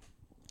 But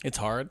it's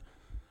hard.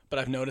 But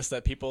I've noticed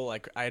that people,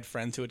 like, I had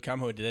friends who would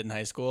come who did it in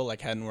high school, like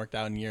hadn't worked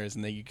out in years,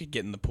 and you could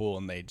get in the pool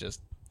and they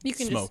just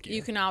smoke you.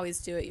 You can always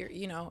do it.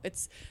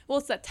 It's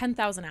that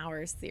 10,000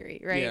 hours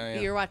theory, right? Yeah.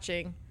 You're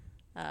watching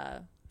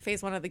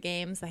phase 1 of the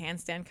games, the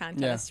handstand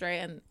contest,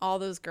 right? And all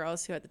those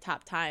girls who had the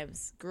top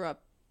times grew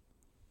up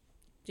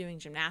doing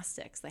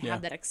gymnastics. They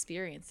have that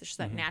experience. It's just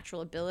that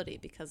natural ability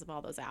because of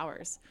all those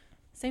hours.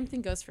 Same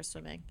thing goes for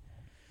swimming.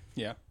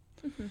 Yeah.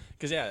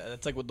 Because,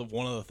 that's like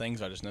one of the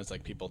things I just noticed,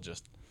 like, people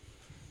just,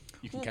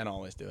 you can kind of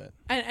always do it.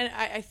 And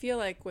I feel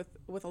like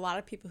with a lot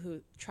of people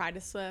who try to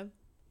swim,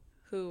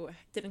 who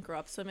didn't grow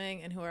up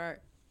swimming and who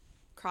are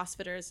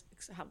CrossFitters,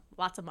 have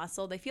lots of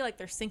muscle, they feel like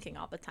they're sinking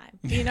all the time.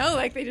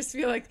 Like they just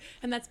feel like,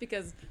 and that's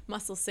because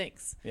muscle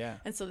sinks. Yeah.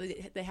 And so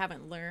they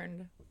haven't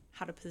learned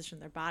how to position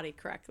their body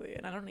correctly.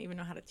 And I don't even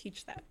know how to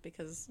teach that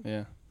because.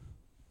 Yeah.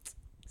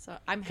 So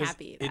I'm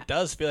happy. It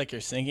does feel like you're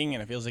sinking,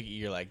 and it feels like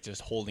you're like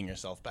just holding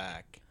yourself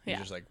back. Yeah. You're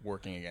just like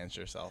working against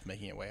yourself,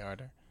 making it way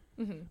harder,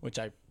 which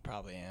I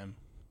probably am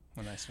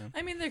when I swim.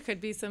 I mean, there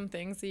could be some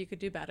things that you could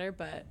do better,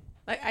 but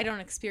I don't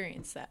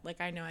experience that. Like,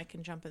 I know I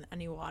can jump in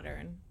any water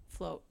and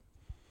float.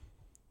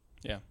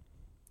 Yeah.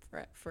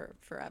 For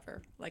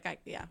forever.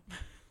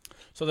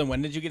 So then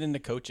when did you get into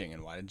coaching,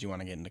 and why did you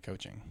want to get into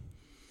coaching?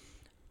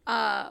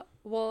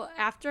 Well,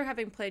 after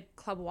having played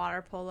club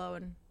water polo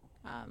in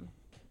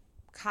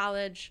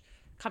college,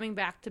 coming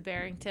back to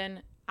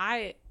Barrington,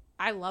 I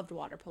loved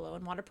water polo,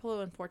 and water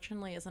polo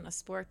unfortunately isn't a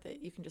sport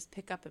that you can just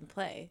pick up and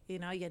play. You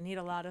need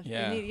a lot of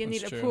you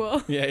need a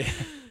pool. Yeah.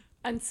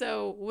 And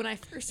so when I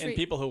first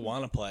people who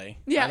want to play.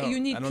 Yeah, you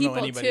need people too. I don't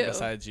know anybody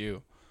besides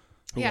you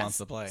who wants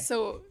to play.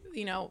 So,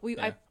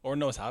 or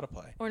knows how to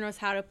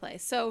play.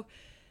 So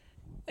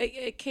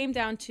it came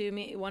down to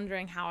me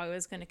wondering how I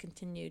was going to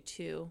continue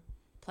to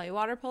play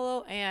water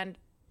polo, and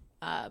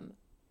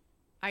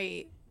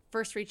I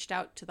first reached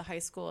out to the high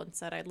school and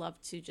said I'd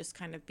love to just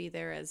kind of be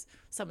there as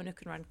someone who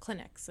can run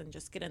clinics and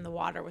just get in the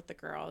water with the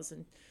girls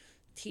and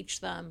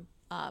teach them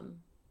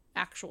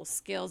actual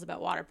skills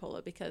about water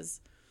polo, because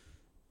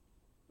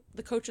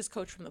the coaches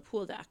coach from the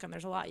pool deck, and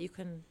there's a lot you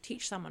can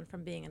teach someone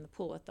from being in the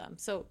pool with them.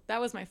 So that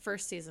was my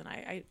first season.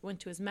 I went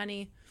to as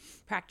many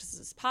practices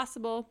as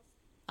possible,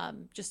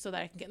 just so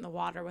that I can get in the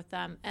water with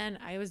them. And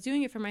I was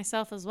doing it for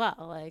myself as well.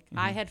 Like,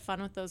 I had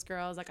fun with those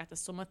girls. I got to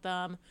swim with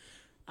them.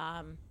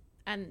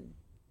 And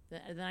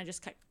then I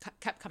just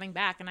kept coming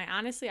back. And I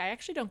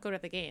actually don't go to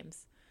the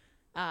games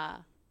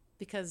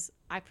because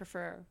I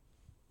prefer,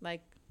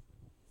 like,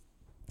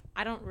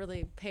 I don't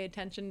really pay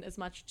attention as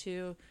much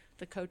to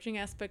the coaching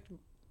aspect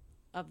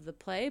of the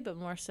play, but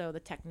more so the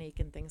technique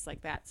and things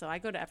like that. So I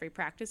go to every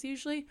practice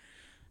usually,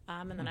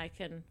 and then I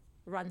can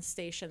run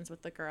stations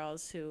with the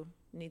girls who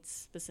need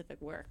specific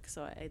work.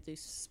 So I do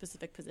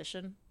specific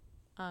position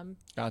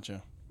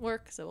gotcha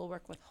work. So we'll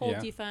work with whole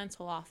defense,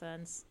 whole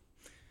offense,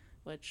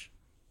 which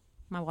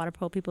my water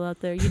polo people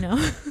out there,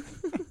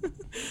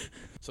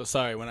 So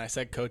sorry, when I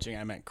said coaching,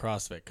 I meant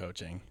CrossFit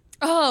coaching.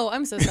 Oh,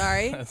 I'm so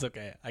sorry. That's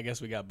okay. I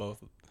guess we got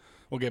both.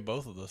 We'll get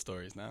both of those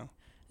stories now.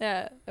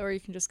 Yeah, or you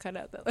can just cut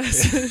out that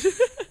last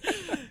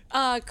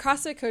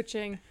CrossFit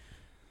coaching.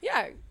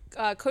 Yeah,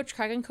 Coach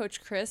Craig and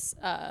Coach Chris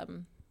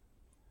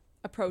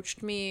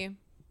approached me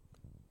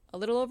a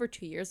little over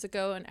 2 years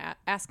ago and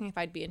asking if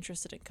I'd be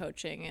interested in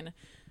coaching. And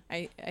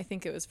I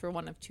think it was for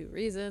one of two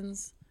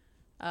reasons.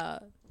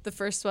 The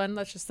first one,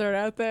 let's just throw it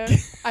out there.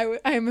 I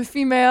am a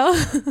female.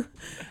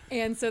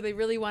 And so they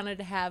really wanted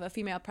to have a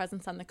female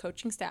presence on the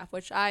coaching staff,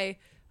 which I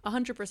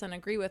 100%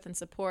 agree with and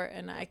support.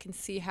 And I can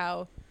see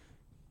how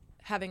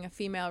having a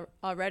female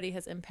already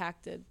has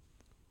impacted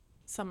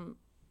some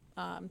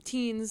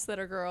teens that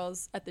are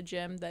girls at the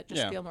gym that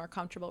just feel more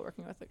comfortable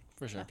working with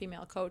a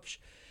female coach.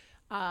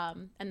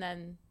 And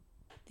then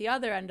the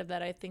other end of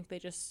that, I think they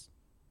just,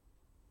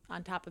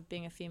 on top of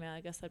being a female,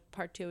 I guess that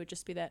part two would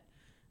just be that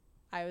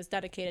I was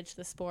dedicated to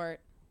the sport.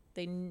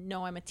 They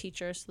know I'm a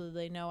teacher, so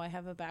they know I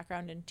have a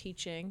background in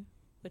teaching,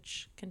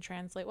 which can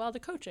translate well to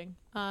coaching.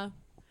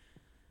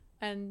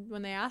 And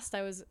when they asked,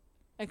 I was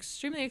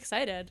extremely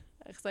excited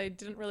because I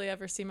didn't really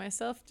ever see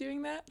myself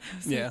doing that.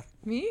 Yeah.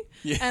 Me?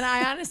 Yeah. And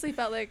I honestly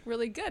felt like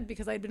really good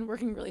because I'd been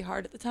working really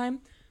hard at the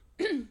time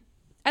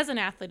as an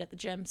athlete at the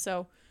gym.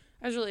 So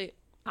I was really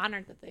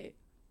honored that they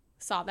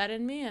saw that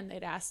in me and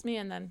they'd asked me.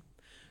 And then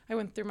I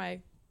went through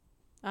my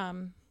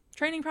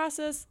training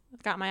process,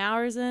 got my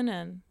hours in,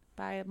 and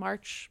by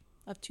March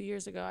of 2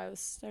 years ago, I was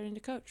starting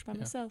to coach by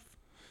myself.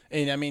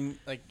 And I mean,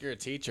 like, you're a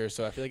teacher,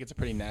 so I feel like it's a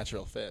pretty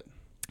natural fit.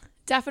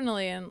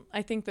 Definitely. And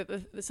I think that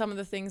some of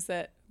the things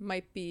that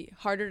might be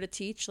harder to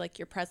teach, like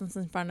your presence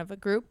in front of a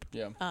group,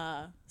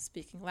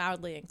 speaking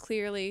loudly and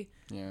clearly,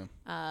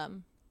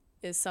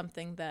 is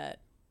something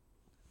that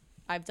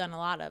I've done a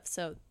lot of.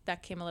 So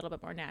that came a little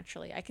bit more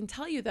naturally. I can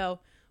tell you, though,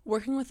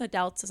 working with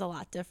adults is a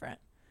lot different.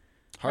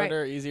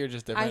 Harder, easier,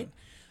 just different?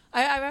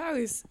 I've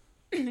always,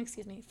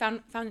 excuse me,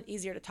 found it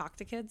easier to talk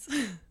to kids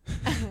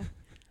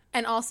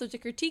and also to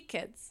critique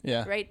kids,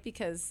 right?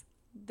 Because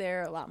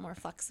they're a lot more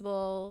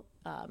flexible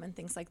and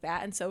things like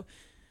that. And so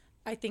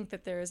I think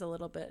that there is a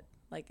little bit,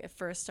 like at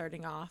first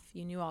starting off,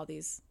 you knew all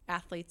these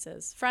athletes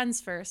as friends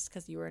first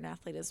because you were an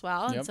athlete as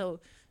well. Yep. And so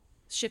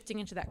shifting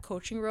into that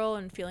coaching role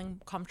and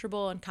feeling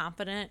comfortable and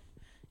confident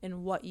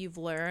in what you've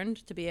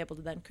learned to be able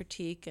to then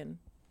critique and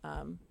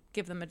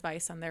give them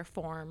advice on their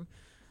form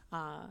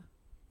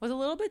was a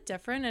little bit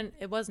different, and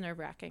it was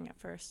nerve-wracking at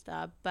first.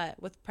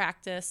 But with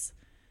practice,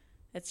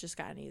 it's just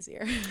gotten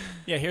easier.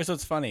 Yeah, here's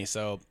what's funny.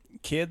 So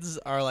kids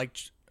are like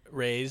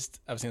raised,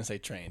 I was going to say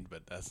trained,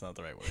 but that's not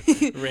the right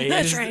word.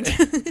 Raised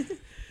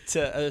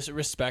to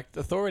respect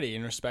authority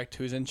and respect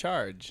who's in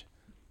charge.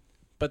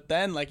 But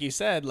then, like you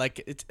said, like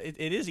it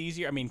is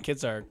easier. I mean,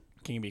 kids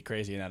can be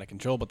crazy and out of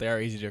control, but they are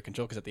easy to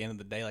control because at the end of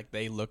the day, like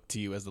they look to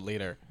you as the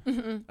leader.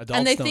 Mm-hmm. Adults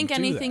and they think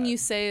anything you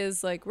say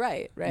is like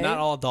right? Not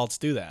all adults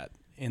do that.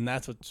 And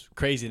that's what's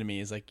crazy to me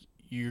is like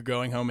you're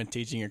going home and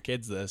teaching your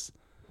kids this,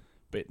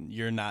 but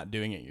you're not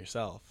doing it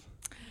yourself.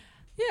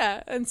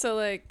 Yeah. And so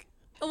like,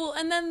 well,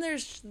 and then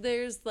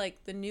there's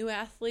like the new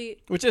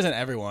athlete, which isn't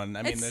everyone.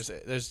 I mean,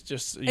 there's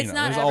just, there's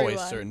everyone.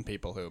 Always certain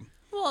people who,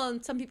 well,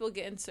 and some people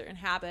get in certain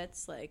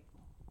habits, like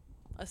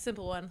a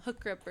simple one, hook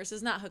grip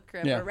versus not hook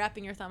grip, or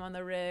wrapping your thumb on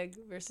the rig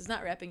versus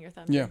not wrapping your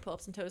thumb doing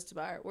pull-ups and toes to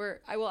bar,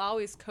 where I will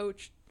always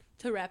coach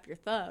to wrap your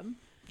thumb.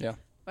 Yeah.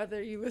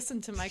 Whether you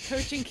listen to my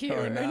coaching cue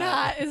or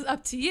not is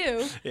up to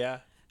you. Yeah.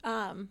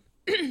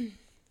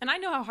 And I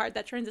know how hard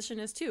that transition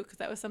is too, because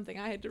that was something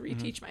I had to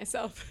reteach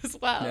myself as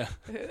well. Yeah.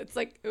 It's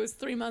like it was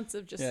 3 months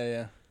of just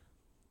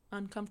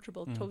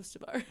uncomfortable toes to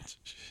bar.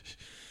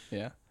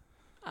 Yeah.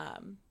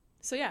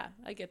 So yeah,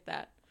 I get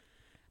that.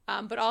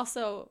 But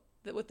also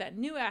with that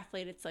new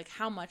athlete, it's like,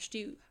 how much do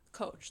you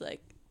coach?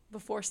 Like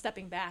before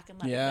stepping back and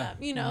letting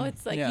them,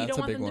 it's like you don't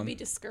want them to be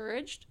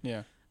discouraged.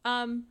 Yeah.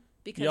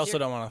 Because you also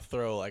don't want to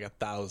throw like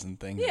 1,000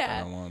 things at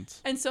them at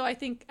once. And so I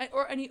think,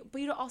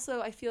 but you also,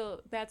 I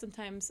feel bad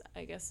sometimes,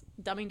 I guess,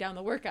 dumbing down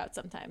the workout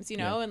sometimes,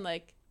 and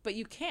like, but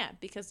you can't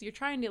because you're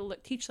trying to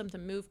teach them to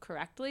move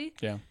correctly.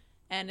 Yeah.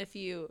 And if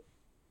you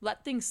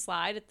let things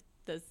slide at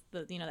the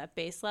that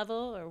base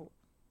level or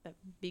that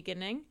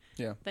beginning,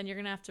 then you're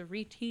going to have to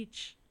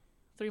reteach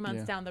 3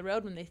 months down the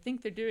road when they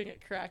think they're doing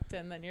it correct.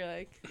 And then you're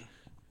like,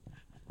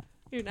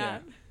 you're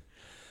not. Yeah.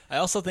 I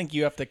also think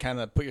you have to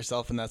kind of put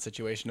yourself in that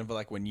situation of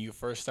like when you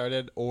first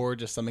started or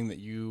just something that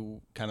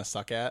you kind of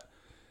suck at.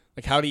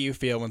 Like, how do you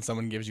feel when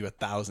someone gives you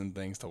 1,000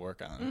 things to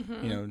work on?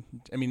 Mm-hmm.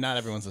 I mean, not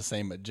everyone's the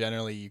same, but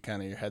generally you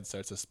kind of, your head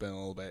starts to spin a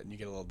little bit and you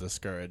get a little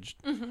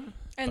discouraged. Mm-hmm.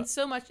 And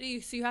so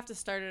you have to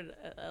start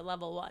at a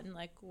level 1.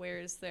 Like,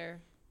 where's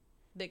their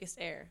biggest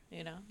error?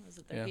 Is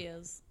it their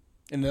heels?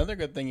 And the other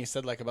good thing you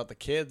said, like, about the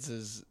kids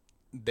is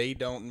they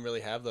don't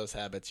really have those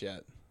habits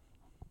yet.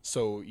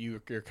 So you're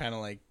kind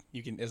of like,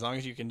 you can, as long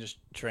as you can just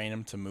train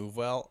them to move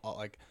well.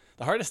 Like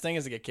the hardest thing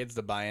is to get kids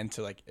to buy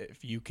into, like,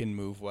 if you can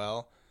move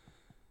well,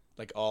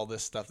 like all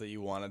this stuff that you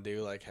want to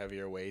do, like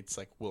heavier weights,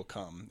 like will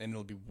come and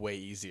it'll be way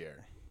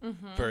easier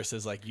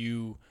versus like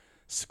you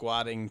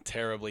squatting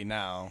terribly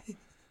now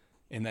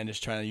and then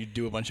just trying to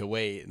do a bunch of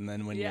weight. And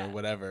then when you're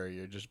whatever,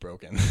 you're just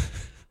broken.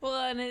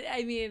 Well, and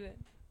I mean,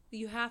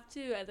 you have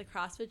to, at the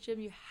CrossFit gym,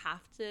 you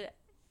have to,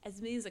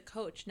 as me as a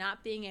coach,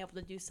 not being able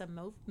to do some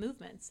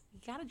movements, you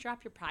got to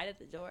drop your pride at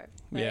the door.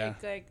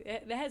 Like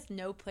it has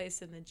no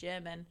place in the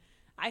gym. And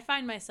I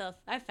found myself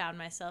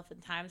in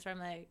times where I'm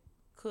like,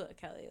 cool,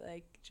 Kelly,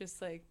 like,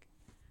 just like,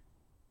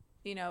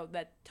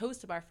 that toes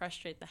to bar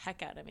frustrate the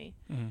heck out of me.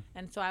 Mm-hmm.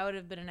 And so I would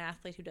have been an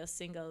athlete who does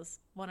singles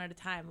one at a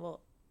time.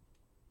 Well,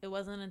 it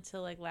wasn't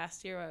until like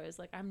last year where I was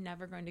like, I'm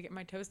never going to get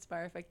my toes to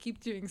bar if I keep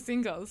doing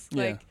singles.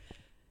 Yeah. Like,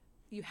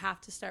 you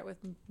have to start with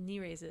knee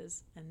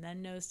raises and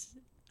then nose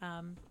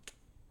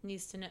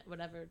knees to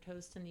whatever,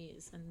 toes to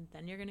knees, and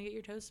then you're gonna get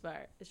your toes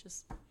bar. It's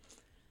just,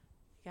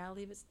 you gotta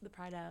leave the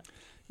pride out.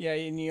 Yeah,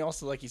 and you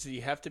also, like you said,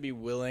 you have to be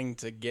willing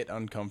to get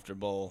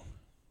uncomfortable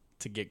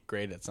to get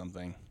great at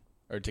something,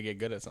 or to get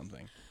good at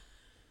something.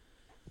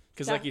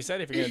 Because like you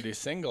said, if you're going to do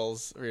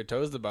singles or your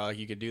toes to bar, like,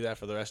 you could do that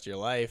for the rest of your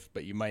life,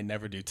 but you might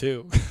never do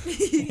two.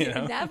 You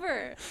know?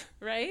 Never,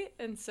 right?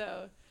 And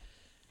so...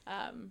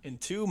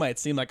 and 2 might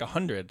seem like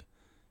 100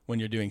 when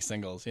you're doing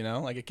singles, you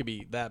know? Like, it could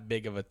be that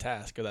big of a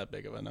task or that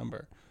big of a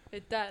number.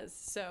 It does.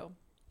 So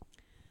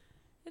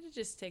it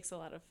just takes a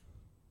lot of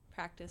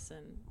practice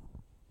and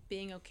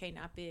being okay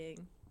not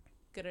being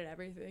good at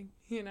everything,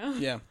 you know?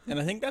 Yeah, and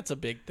I think that's a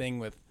big thing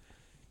with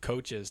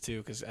coaches, too,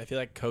 because I feel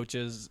like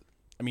coaches...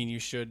 I mean, you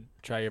should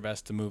try your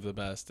best to move the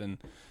best and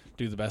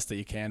do the best that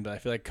you can, but I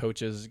feel like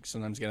coaches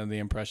sometimes get the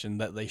impression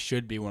that they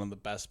should be one of the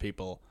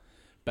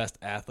best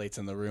athletes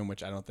in the room,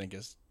 which I don't think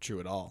is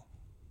true at all.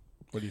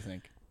 What do you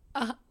think?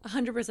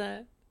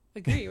 100%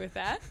 agree with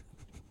that,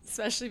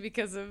 especially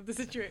because of the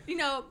situation. You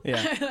know,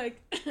 yeah. Like,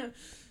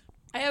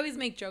 I always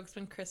make jokes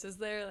when Chris is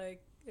there,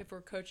 like if we're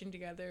coaching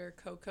together or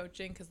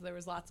co-coaching, because there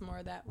was lots more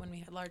of that when we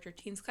had larger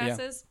teens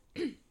classes.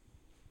 Yeah.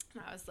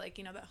 And I was like,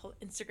 you know, that whole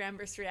Instagram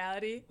versus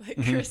reality. Like,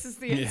 Chris is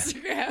the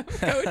Instagram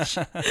coach,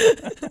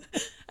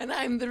 and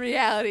I'm the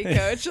reality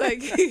coach.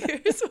 Like,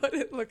 here's what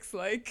it looks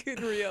like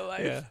in real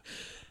life. Yeah.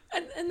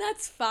 And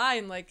that's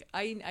fine. Like,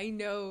 I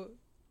know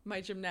my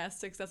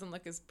gymnastics doesn't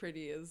look as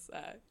pretty as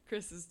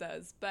Chris's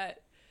does,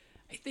 but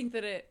I think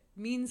that it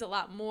means a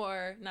lot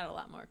more, not a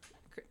lot more,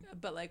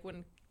 but like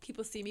when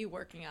people see me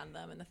working on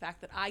them and the fact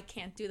that I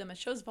can't do them, it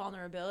shows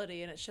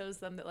vulnerability, and it shows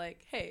them that,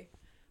 like, hey,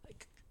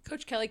 like,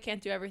 Coach Kelly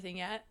can't do everything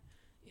yet.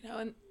 You know,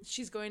 and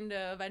she's going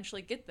to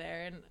eventually get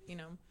there. And, you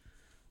know,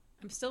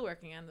 I'm still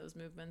working on those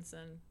movements,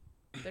 and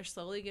they're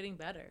slowly getting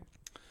better.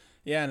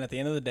 Yeah, and at the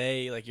end of the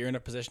day, like, you're in a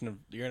position of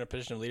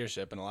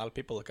leadership, and a lot of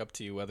people look up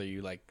to you whether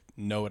you, like,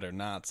 know it or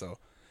not. So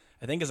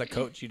I think as a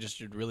coach, you just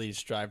should really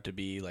strive to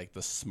be, like,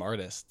 the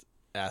smartest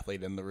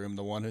athlete in the room,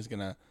 the one who's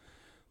the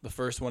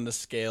first one to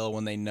scale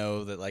when they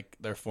know that, like,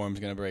 their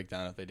form's going to break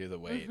down if they do the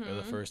weight, or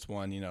the first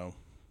one, you know,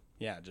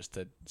 just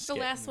to the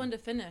last one to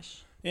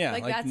finish. Yeah,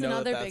 like that's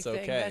another big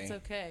thing. That's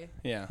okay.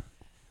 Yeah.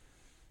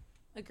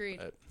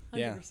 Agreed.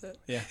 100%.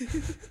 Yeah.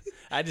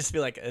 I just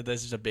feel like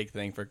this is a big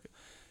thing for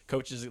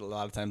coaches. A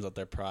lot of times let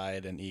their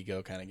pride and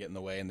ego kind of get in the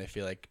way, and they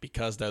feel like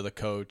because they're the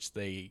coach,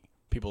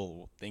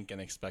 people think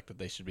and expect that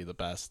they should be the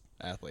best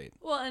athlete.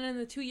 Well, and in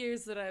the 2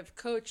 years that I've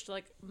coached,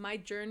 like, my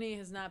journey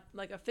has not,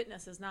 like, a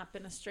fitness has not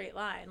been a straight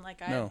line.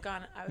 Like, I've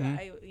gone,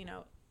 I you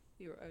know,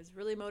 I was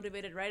really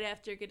motivated right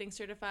after getting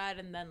certified,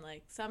 and then,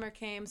 like, summer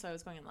came, so I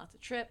was going on lots of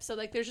trips. So,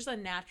 like, there's just a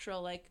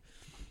natural, like,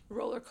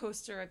 roller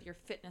coaster of your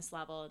fitness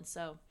level. And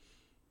so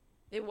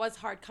it was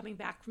hard coming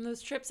back from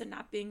those trips and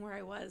not being where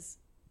I was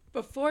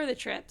before the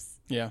trips.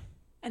 Yeah.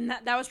 And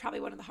that was probably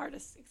one of the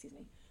hardest,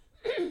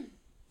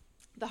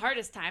 the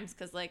hardest times,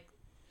 because, like,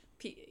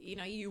 you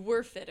know, you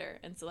were fitter.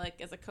 And so, like,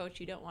 as a coach,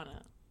 you don't want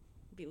to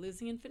be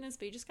losing in fitness,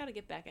 but you just got to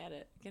get back at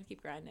it. You got to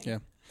keep grinding. Yeah.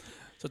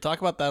 So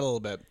talk about that a little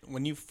bit.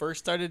 When you first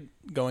started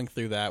going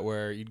through that,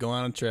 where you'd go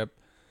on a trip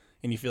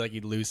and you feel like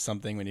you'd lose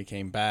something when you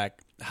came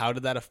back, how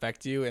did that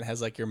affect you? And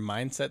has, like, your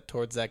mindset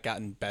towards that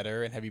gotten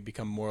better? And have you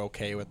become more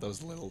okay with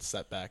those little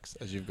setbacks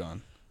as you've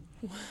gone?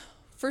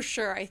 For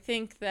sure. I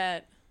think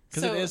that...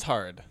 Because it is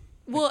hard.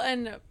 Well,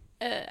 and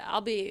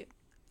I'll be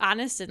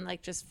honest and,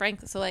 like, just frank.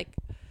 So, like,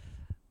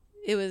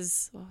 it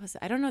was... What was it?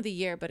 I don't know the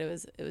year, but it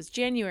was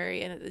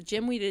January. And at the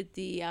gym, we did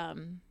the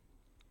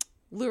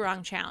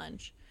Lurong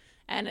Challenge.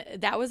 And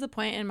that was the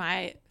point in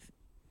it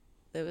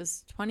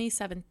was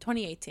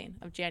 2018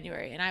 of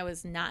January, and I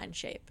was not in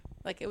shape.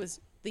 Like, it was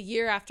the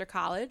year after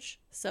college,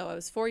 so it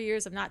was 4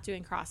 years of not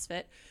doing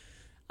CrossFit.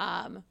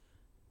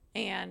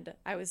 And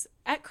I was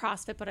at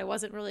CrossFit, but I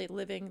wasn't really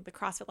living the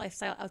CrossFit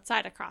lifestyle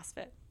outside of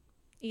CrossFit.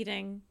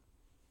 Eating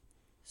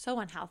so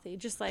unhealthy,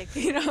 just, like,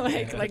 you know,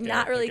 like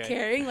not really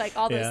caring, like,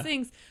 all those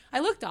things. I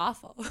looked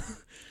awful.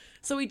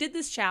 So we did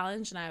this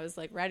challenge, and I was,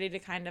 like, ready to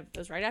it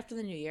was right after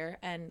the new year,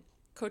 and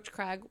Coach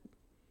Craig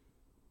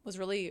was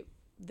really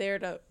there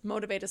to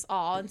motivate us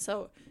all. And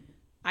so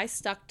I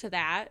stuck to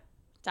that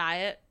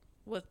diet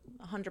with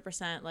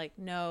 100%, like,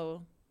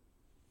 no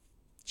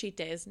cheat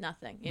days,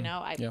 nothing, you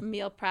know. I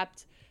meal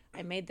prepped,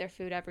 I made their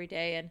food every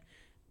day, and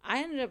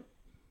I ended up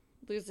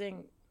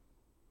losing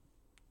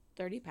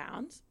 30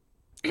 pounds.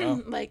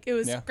 Wow. Like, it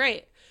was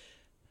great.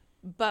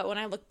 But when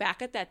I look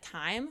back at that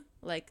time,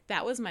 like,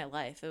 that was my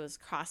life. It was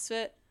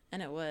CrossFit,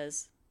 and it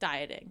was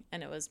dieting,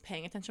 and it was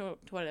paying attention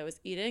to what I was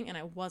eating, and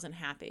I wasn't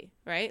happy,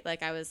 right?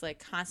 Like, I was,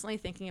 like, constantly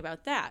thinking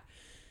about that,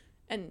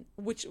 and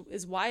which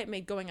is why it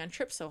made going on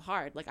trips so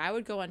hard. Like, I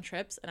would go on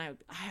trips, and I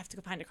have to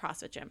go find a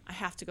CrossFit gym. I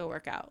have to go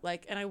work out.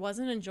 Like, and I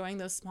wasn't enjoying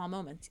those small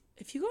moments.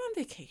 If you go on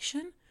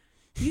vacation,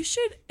 you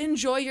should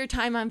enjoy your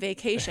time on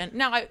vacation.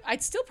 Now,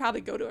 I'd still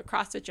probably go to a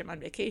CrossFit gym on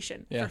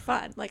vacation for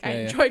fun. Like, I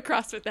enjoy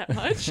CrossFit that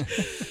much.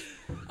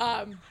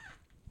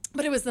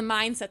 But it was the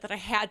mindset that I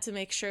had to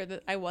make sure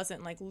that I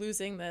wasn't, like,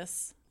 losing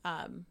this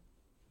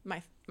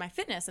my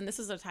fitness. And this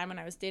was a time when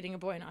I was dating a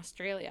boy in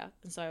Australia.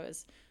 And so I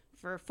was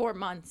for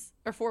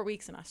 4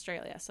 weeks in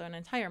Australia. So an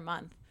entire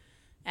month.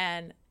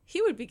 And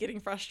he would be getting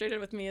frustrated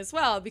with me as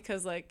well,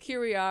 because like, here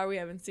we are, we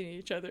haven't seen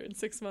each other in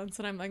 6 months.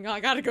 And I'm like, no, I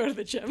got to go to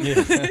the gym.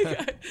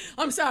 Yeah.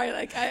 I'm sorry.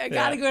 Like I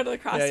got to go to the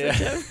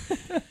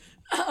CrossFit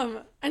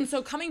gym. And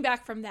so coming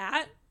back from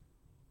that,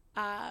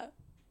 I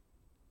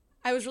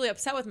was really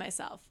upset with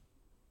myself.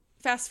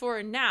 Fast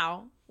forward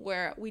now,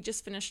 where we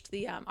just finished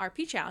the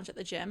RP challenge at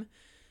the gym,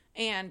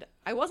 and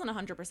I wasn't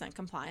 100%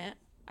 compliant.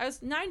 I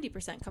was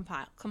 90%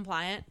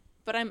 compliant,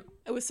 but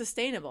it was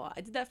sustainable. I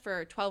did that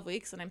for 12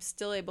 weeks, and I'm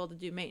still able to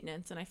do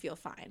maintenance, and I feel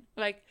fine.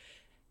 Like,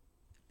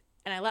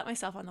 and I let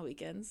myself on the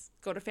weekends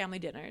go to family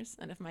dinners,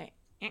 and if my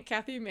Aunt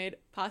Kathy made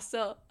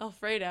pasta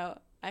Alfredo,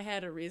 I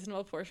had a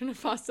reasonable portion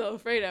of pasta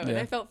Alfredo, and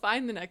I felt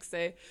fine the next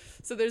day.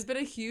 So there's been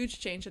a huge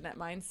change in that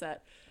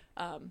mindset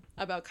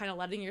about kind of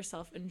letting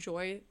yourself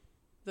enjoy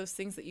those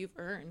things that you've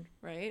earned,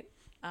 right?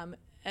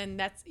 And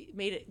that's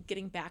made it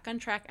getting back on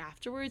track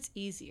afterwards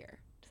easier.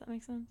 Does that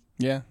make sense?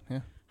 Yeah.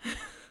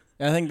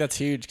 And I think that's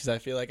huge, because I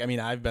feel like, I mean,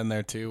 I've been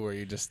there too, where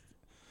you're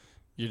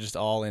just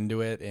all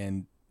into it,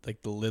 and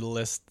like the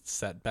littlest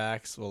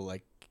setbacks will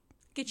like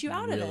get you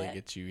out of it. Really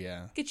get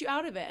you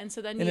out of it. And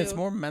so then it's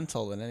more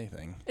mental than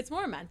anything. It's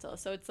more mental.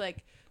 So it's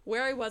like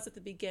where I was at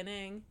the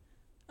beginning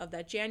of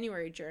that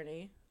January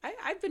journey,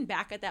 I've been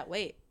back at that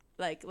weight.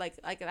 Like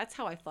that's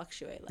how I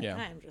fluctuate. Like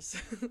I'm just,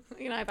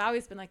 I've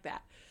always been like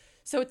that.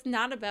 So it's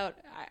not about,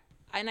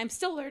 and I'm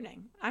still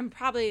learning. I'm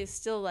probably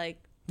still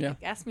like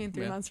ask me in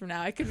 3 months from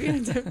now, I could be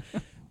into,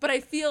 but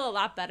I feel a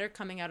lot better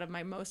coming out of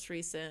my most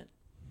recent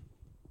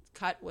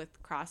cut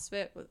with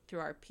CrossFit through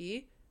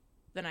RP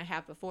than I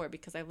have before,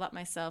 because I've let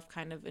myself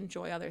kind of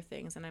enjoy other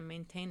things, and I'm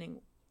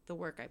maintaining the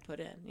work I put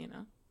in,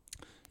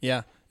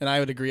 Yeah. And I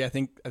would agree. I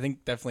think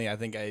definitely,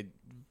 I'd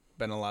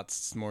been a lot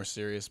more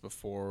serious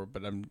before,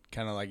 but I'm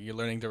kind of like, you're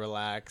learning to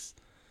relax.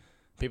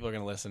 People are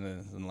going to listen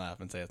and laugh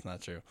and say it's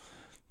not true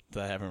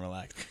that I haven't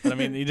relaxed. But I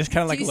mean, you just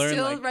kind of like learn. Do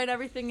you still like, write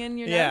everything in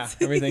your notes?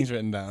 Yeah, everything's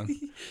written down.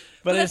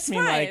 But I just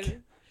mean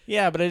fine.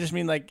 but I just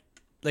mean like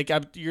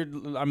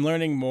I'm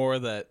learning more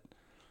that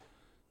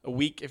a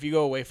week, if you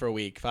go away for a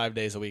week, 5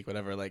 days a week,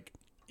 whatever, like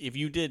if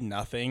you did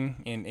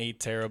nothing and ate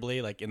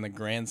terribly, like in the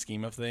grand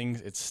scheme of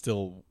things, it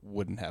still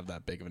wouldn't have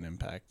that big of an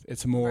impact.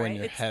 It's more in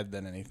your head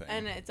than anything.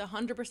 And it's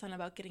 100%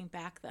 about getting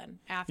back then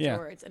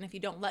afterwards. Yeah. And if you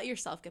don't let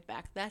yourself get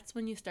back, that's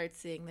when you start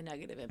seeing the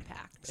negative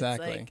impact.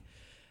 Exactly. It's like,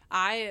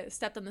 I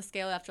stepped on the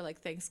scale after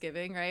like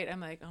Thanksgiving, right? I'm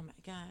like, oh my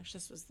gosh,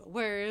 this was the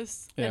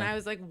worst. Yeah. And I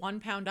was like 1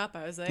 pound up.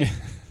 I was like,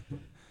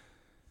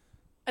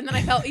 and then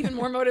I felt even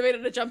more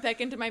motivated to jump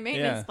back into my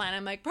maintenance plan.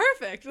 I'm like,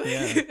 perfect.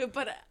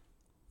 But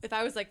if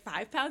I was like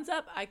 5 pounds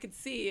up, I could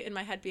see in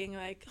my head being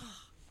like,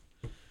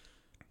 oh.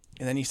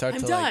 And then you start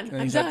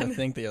to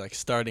think that you're like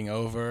starting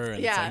over,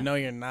 and it's like, no,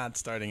 you're not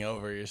starting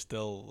over. You're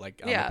still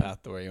like on the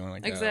path to where you want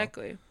to go.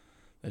 Exactly.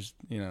 There's,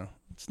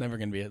 it's never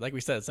going to be, like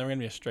we said, it's never going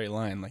to be a straight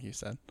line, like you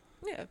said.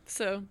 Yeah.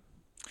 So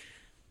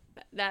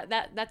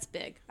that's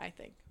big, I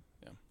think.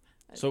 Yeah.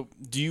 So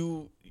do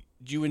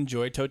you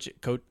enjoy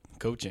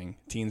coaching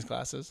teens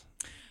classes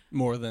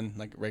more than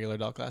like regular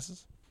adult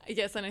classes?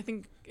 Yes, and I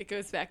think it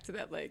goes back to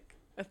that like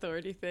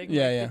authority thing.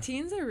 Yeah, like, the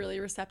teens are really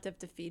receptive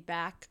to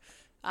feedback.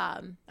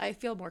 I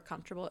feel more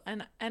comfortable,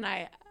 and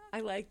I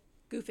like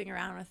goofing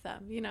around with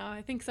them.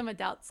 I think some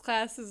adults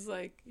classes,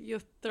 like,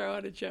 you'll throw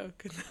out a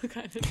joke and they'll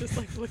kind of just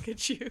like look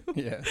at you.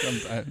 Yeah,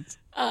 sometimes.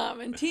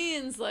 And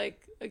teens,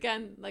 like,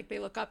 again, like they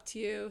look up to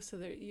you, so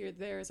you're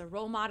there as a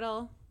role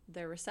model.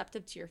 They're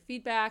receptive to your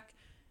feedback,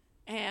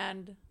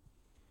 and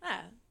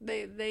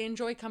they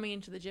enjoy coming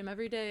into the gym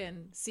every day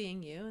and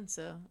seeing you, and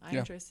so I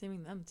enjoy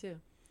seeing them too.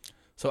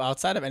 So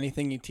outside of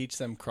anything you teach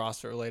them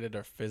CrossFit related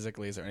or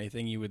physically, is there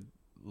anything you would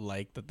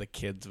like that the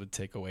kids would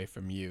take away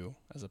from you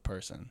as a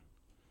person?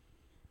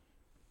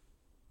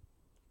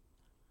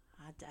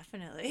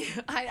 Definitely.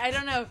 I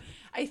don't know.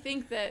 I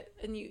think that,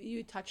 and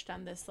you touched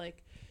on this,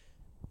 like,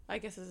 I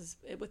guess this is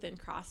within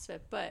CrossFit,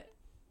 but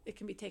it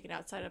can be taken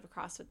outside of a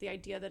CrossFit. The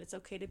idea that it's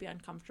okay to be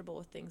uncomfortable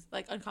with things,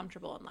 like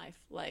uncomfortable in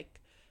life, like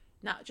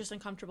not just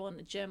uncomfortable in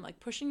the gym, like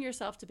pushing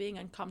yourself to being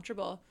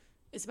uncomfortable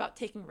is about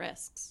taking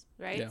risks,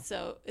 right? Yeah.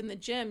 So in the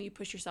gym, you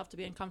push yourself to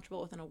be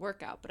uncomfortable within a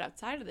workout, but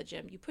outside of the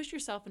gym, you push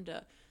yourself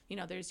into,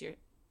 there's your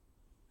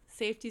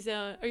safety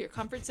zone or your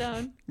comfort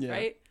zone,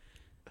 right?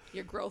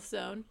 Your growth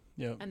zone.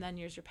 Yep. And then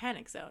here's your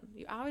panic zone.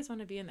 You always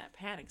want to be in that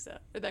panic zone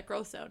or that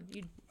growth zone.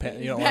 You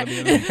don't want to be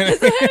in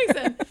the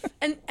panic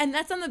zone. And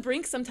that's on the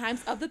brink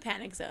sometimes of the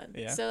panic zone.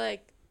 Yeah. So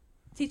like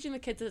teaching the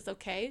kids that it's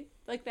okay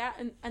like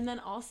that. And then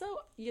also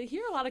you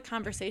hear a lot of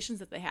conversations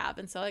that they have.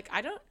 And so like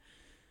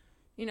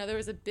there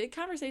was a big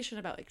conversation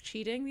about like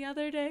cheating the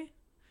other day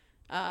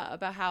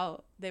about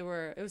how it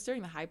was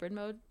during the hybrid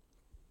mode.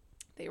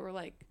 They were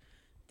like,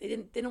 they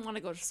didn't want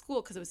to go to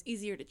school because it was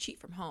easier to cheat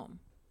from home.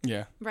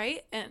 Yeah.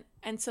 Right.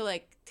 And so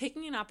like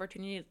taking an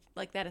opportunity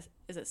like that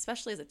is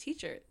especially as a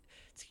teacher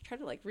to try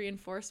to like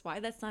reinforce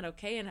why that's not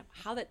okay and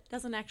how that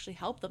doesn't actually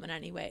help them in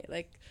any way.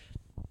 Like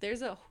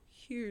there's a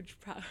huge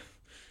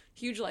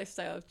huge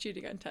lifestyle of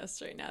cheating on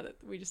tests right now that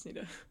we just need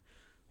to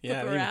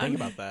Yeah, I didn't even think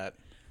about that.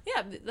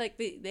 Yeah, like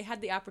they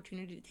had the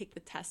opportunity to take the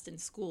test in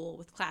school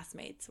with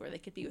classmates where they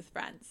could be with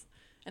friends,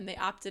 and they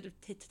opted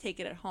to take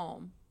it at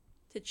home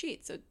to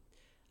cheat. So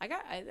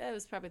that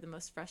was probably the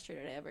most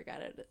frustrated I ever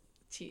got at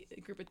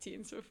a group of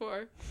teens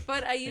before.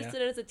 But I used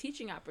it as a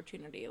teaching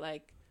opportunity.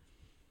 Like,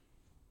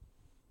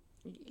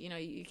 you know,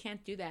 you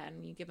can't do that,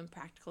 and you give them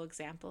practical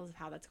examples of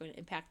how that's going to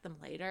impact them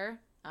later,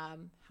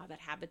 how that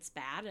habit's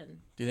bad. And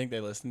Do you think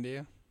they listen to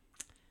you?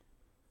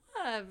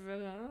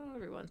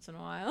 every once in a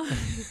while.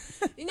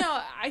 You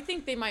know, I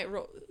think they might,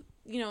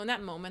 in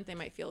that moment, they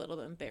might feel a little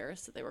bit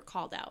embarrassed that they were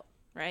called out,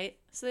 right?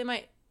 So they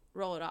might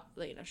roll it off,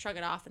 shrug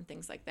it off and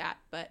things like that.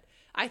 But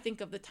I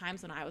think of the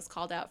times when I was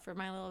called out for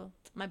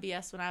my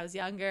BS when I was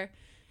younger,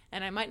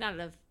 and I might not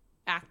have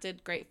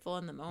acted grateful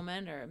in the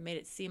moment or made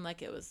it seem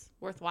like it was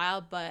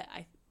worthwhile, but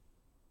I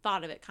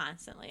thought of it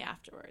constantly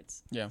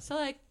afterwards. Yeah. So,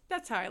 like,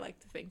 that's how I like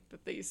to think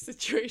that these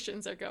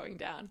situations are going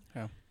down.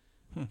 Yeah.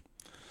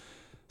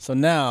 So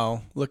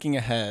now, looking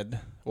ahead,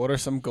 what are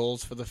some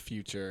goals for the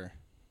future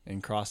in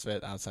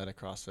CrossFit, outside of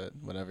CrossFit,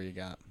 whatever you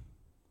got?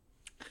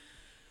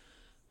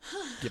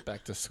 Get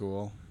back to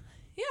school.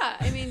 Yeah,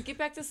 I mean, get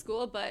back to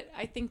school, but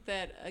I think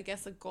that, I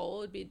guess, a goal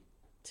would be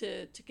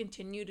to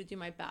continue to do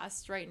my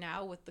best right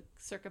now with the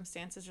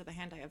circumstances or the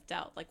hand I have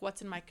dealt. Like,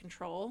 what's in my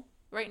control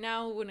right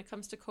now when it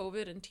comes to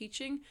COVID and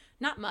teaching?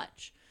 Not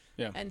much.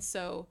 Yeah. And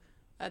so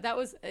that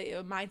was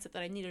a mindset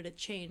that I needed to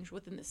change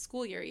within the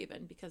school year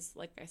even, because,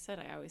 like I said,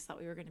 I always thought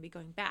we were going to be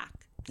going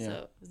back. Yeah. So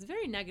it was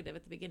very negative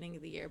at the beginning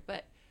of the year,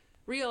 but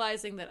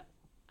realizing that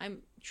I'm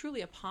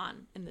truly a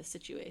pawn in this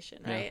situation,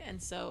 right? Yeah.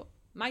 And so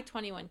my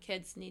 21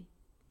 kids need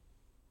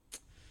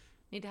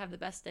to have the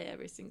best day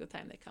every single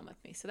time they come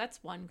with me. So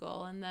that's one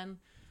goal. And then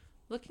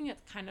looking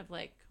at kind of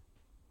like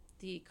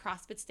the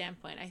CrossFit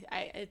standpoint,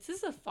 this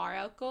is a far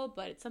out goal,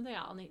 but it's something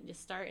I'll need to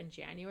start in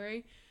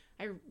January.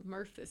 I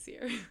Murph this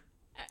year.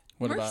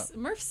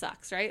 Murph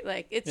sucks, right?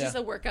 Like, it's just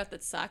a workout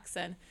that sucks.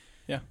 And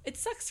it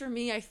sucks for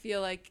me, I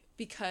feel like,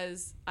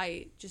 because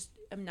I just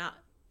am not,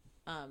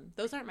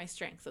 those aren't my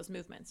strengths, those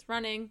movements,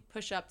 running,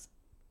 push-ups,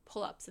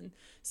 pull-ups. And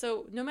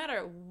so no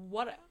matter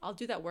what, I'll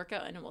do that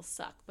workout and it will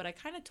suck. But I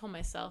kind of told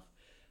myself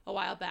a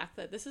while back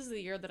that this is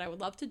the year that I would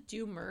love to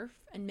do Murph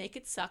and make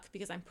it suck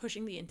because I'm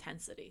pushing the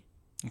intensity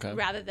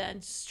rather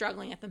than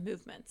struggling at the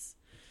movements.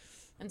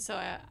 And so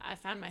I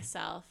found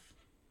myself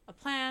a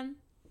plan,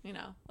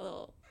 a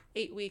little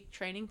 8-week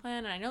training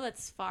plan. And I know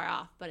that's far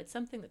off, but it's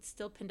something that's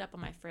still pinned up on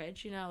my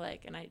fridge, and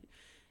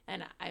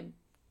I'm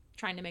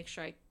trying to make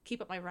sure I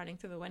keep up my running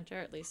through the winter,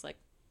 at least like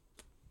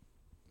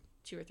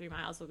 2 or 3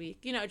 miles a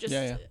week,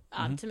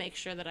 to make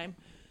sure that I'm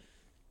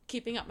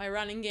keeping up my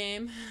running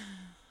game.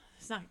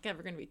 It's not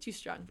ever going to be too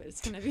strong, but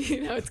it's going to be,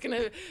 it's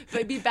going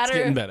to be better. It's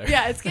getting better.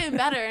 Yeah, it's getting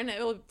better. And it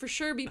will for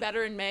sure be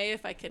better in May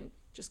if I can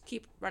just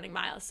keep running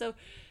miles. So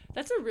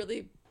that's a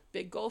really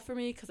big goal for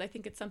me, because I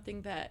think it's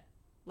something that,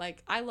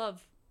 like, I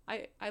love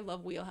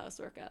wheelhouse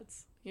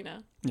workouts,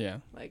 Yeah.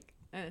 Like,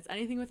 and it's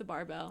anything with a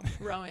barbell,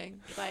 rowing,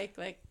 bike,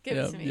 like, give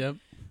it to me. Yep.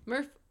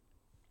 Murph,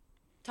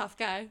 tough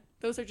guy.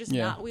 Those are just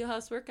not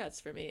wheelhouse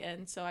workouts for me.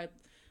 And so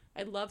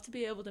I'd love to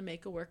be able to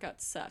make a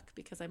workout suck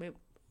because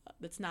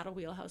it's not a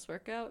wheelhouse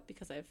workout,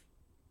 because I've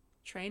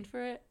trained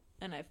for it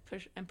and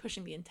I'm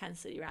pushing the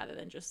intensity rather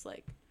than just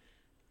like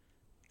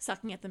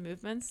sucking at the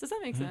movements. Does that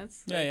make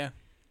sense? Yeah, yeah.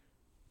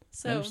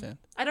 So I understand.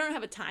 I don't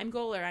have a time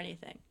goal or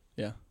anything.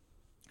 Yeah.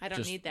 I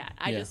don't need that.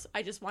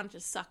 I just want it to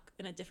suck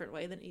in a different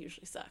way than it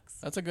usually sucks.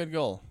 That's a good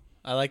goal.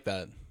 I like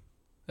that.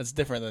 That's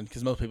different than,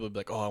 because most people would be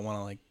like, oh, I want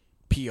to like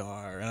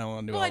PR and I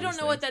want to do all these things. Well, I don't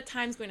know what that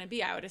time's going to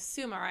be. I would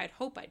assume, or I'd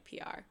hope I'd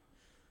PR.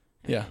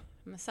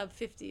 I'm a sub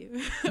 50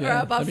 or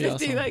above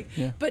 50,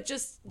 awesome. But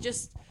just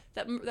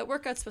that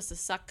workout's supposed to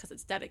suck because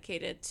it's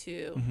dedicated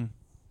to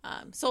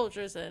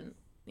soldiers and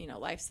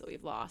lives that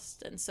we've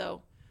lost, and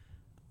so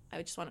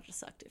I just want it to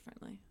suck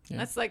differently. Yeah.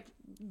 That's like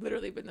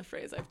literally been the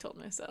phrase I've told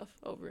myself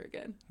over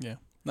again. Yeah,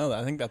 no,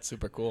 I think that's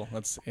super cool.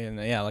 Like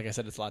I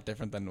said, it's a lot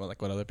different than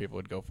what other people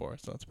would go for.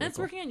 So that's and it's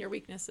cool. Working on your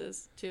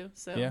weaknesses too.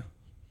 So yeah,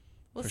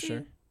 we'll see.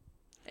 Sure.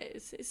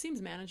 It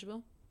seems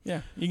manageable.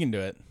 Yeah, you can do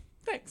it.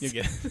 Thanks. You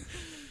get it.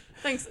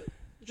 Thanks.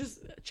 Just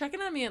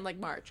checking on me in like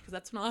March, because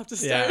that's when I'll have to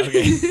start. Yeah,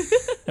 okay.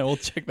 And we'll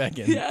check back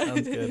in. Yeah.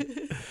 Sounds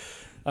good.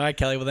 All right,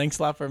 Kelly. Well, thanks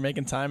a lot for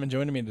making time and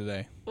joining me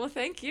today. Well,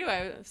 thank you.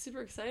 I'm super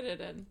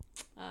excited, and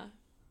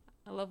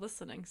I love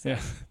listening. So yeah,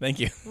 thank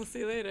you. We'll see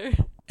you later.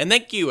 And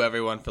thank you,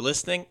 everyone, for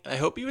listening. I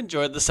hope you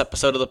enjoyed this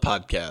episode of the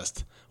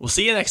podcast. We'll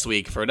see you next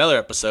week for another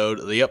episode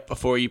of the Up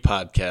Before You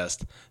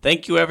podcast.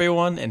 Thank you,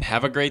 everyone, and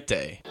have a great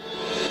day.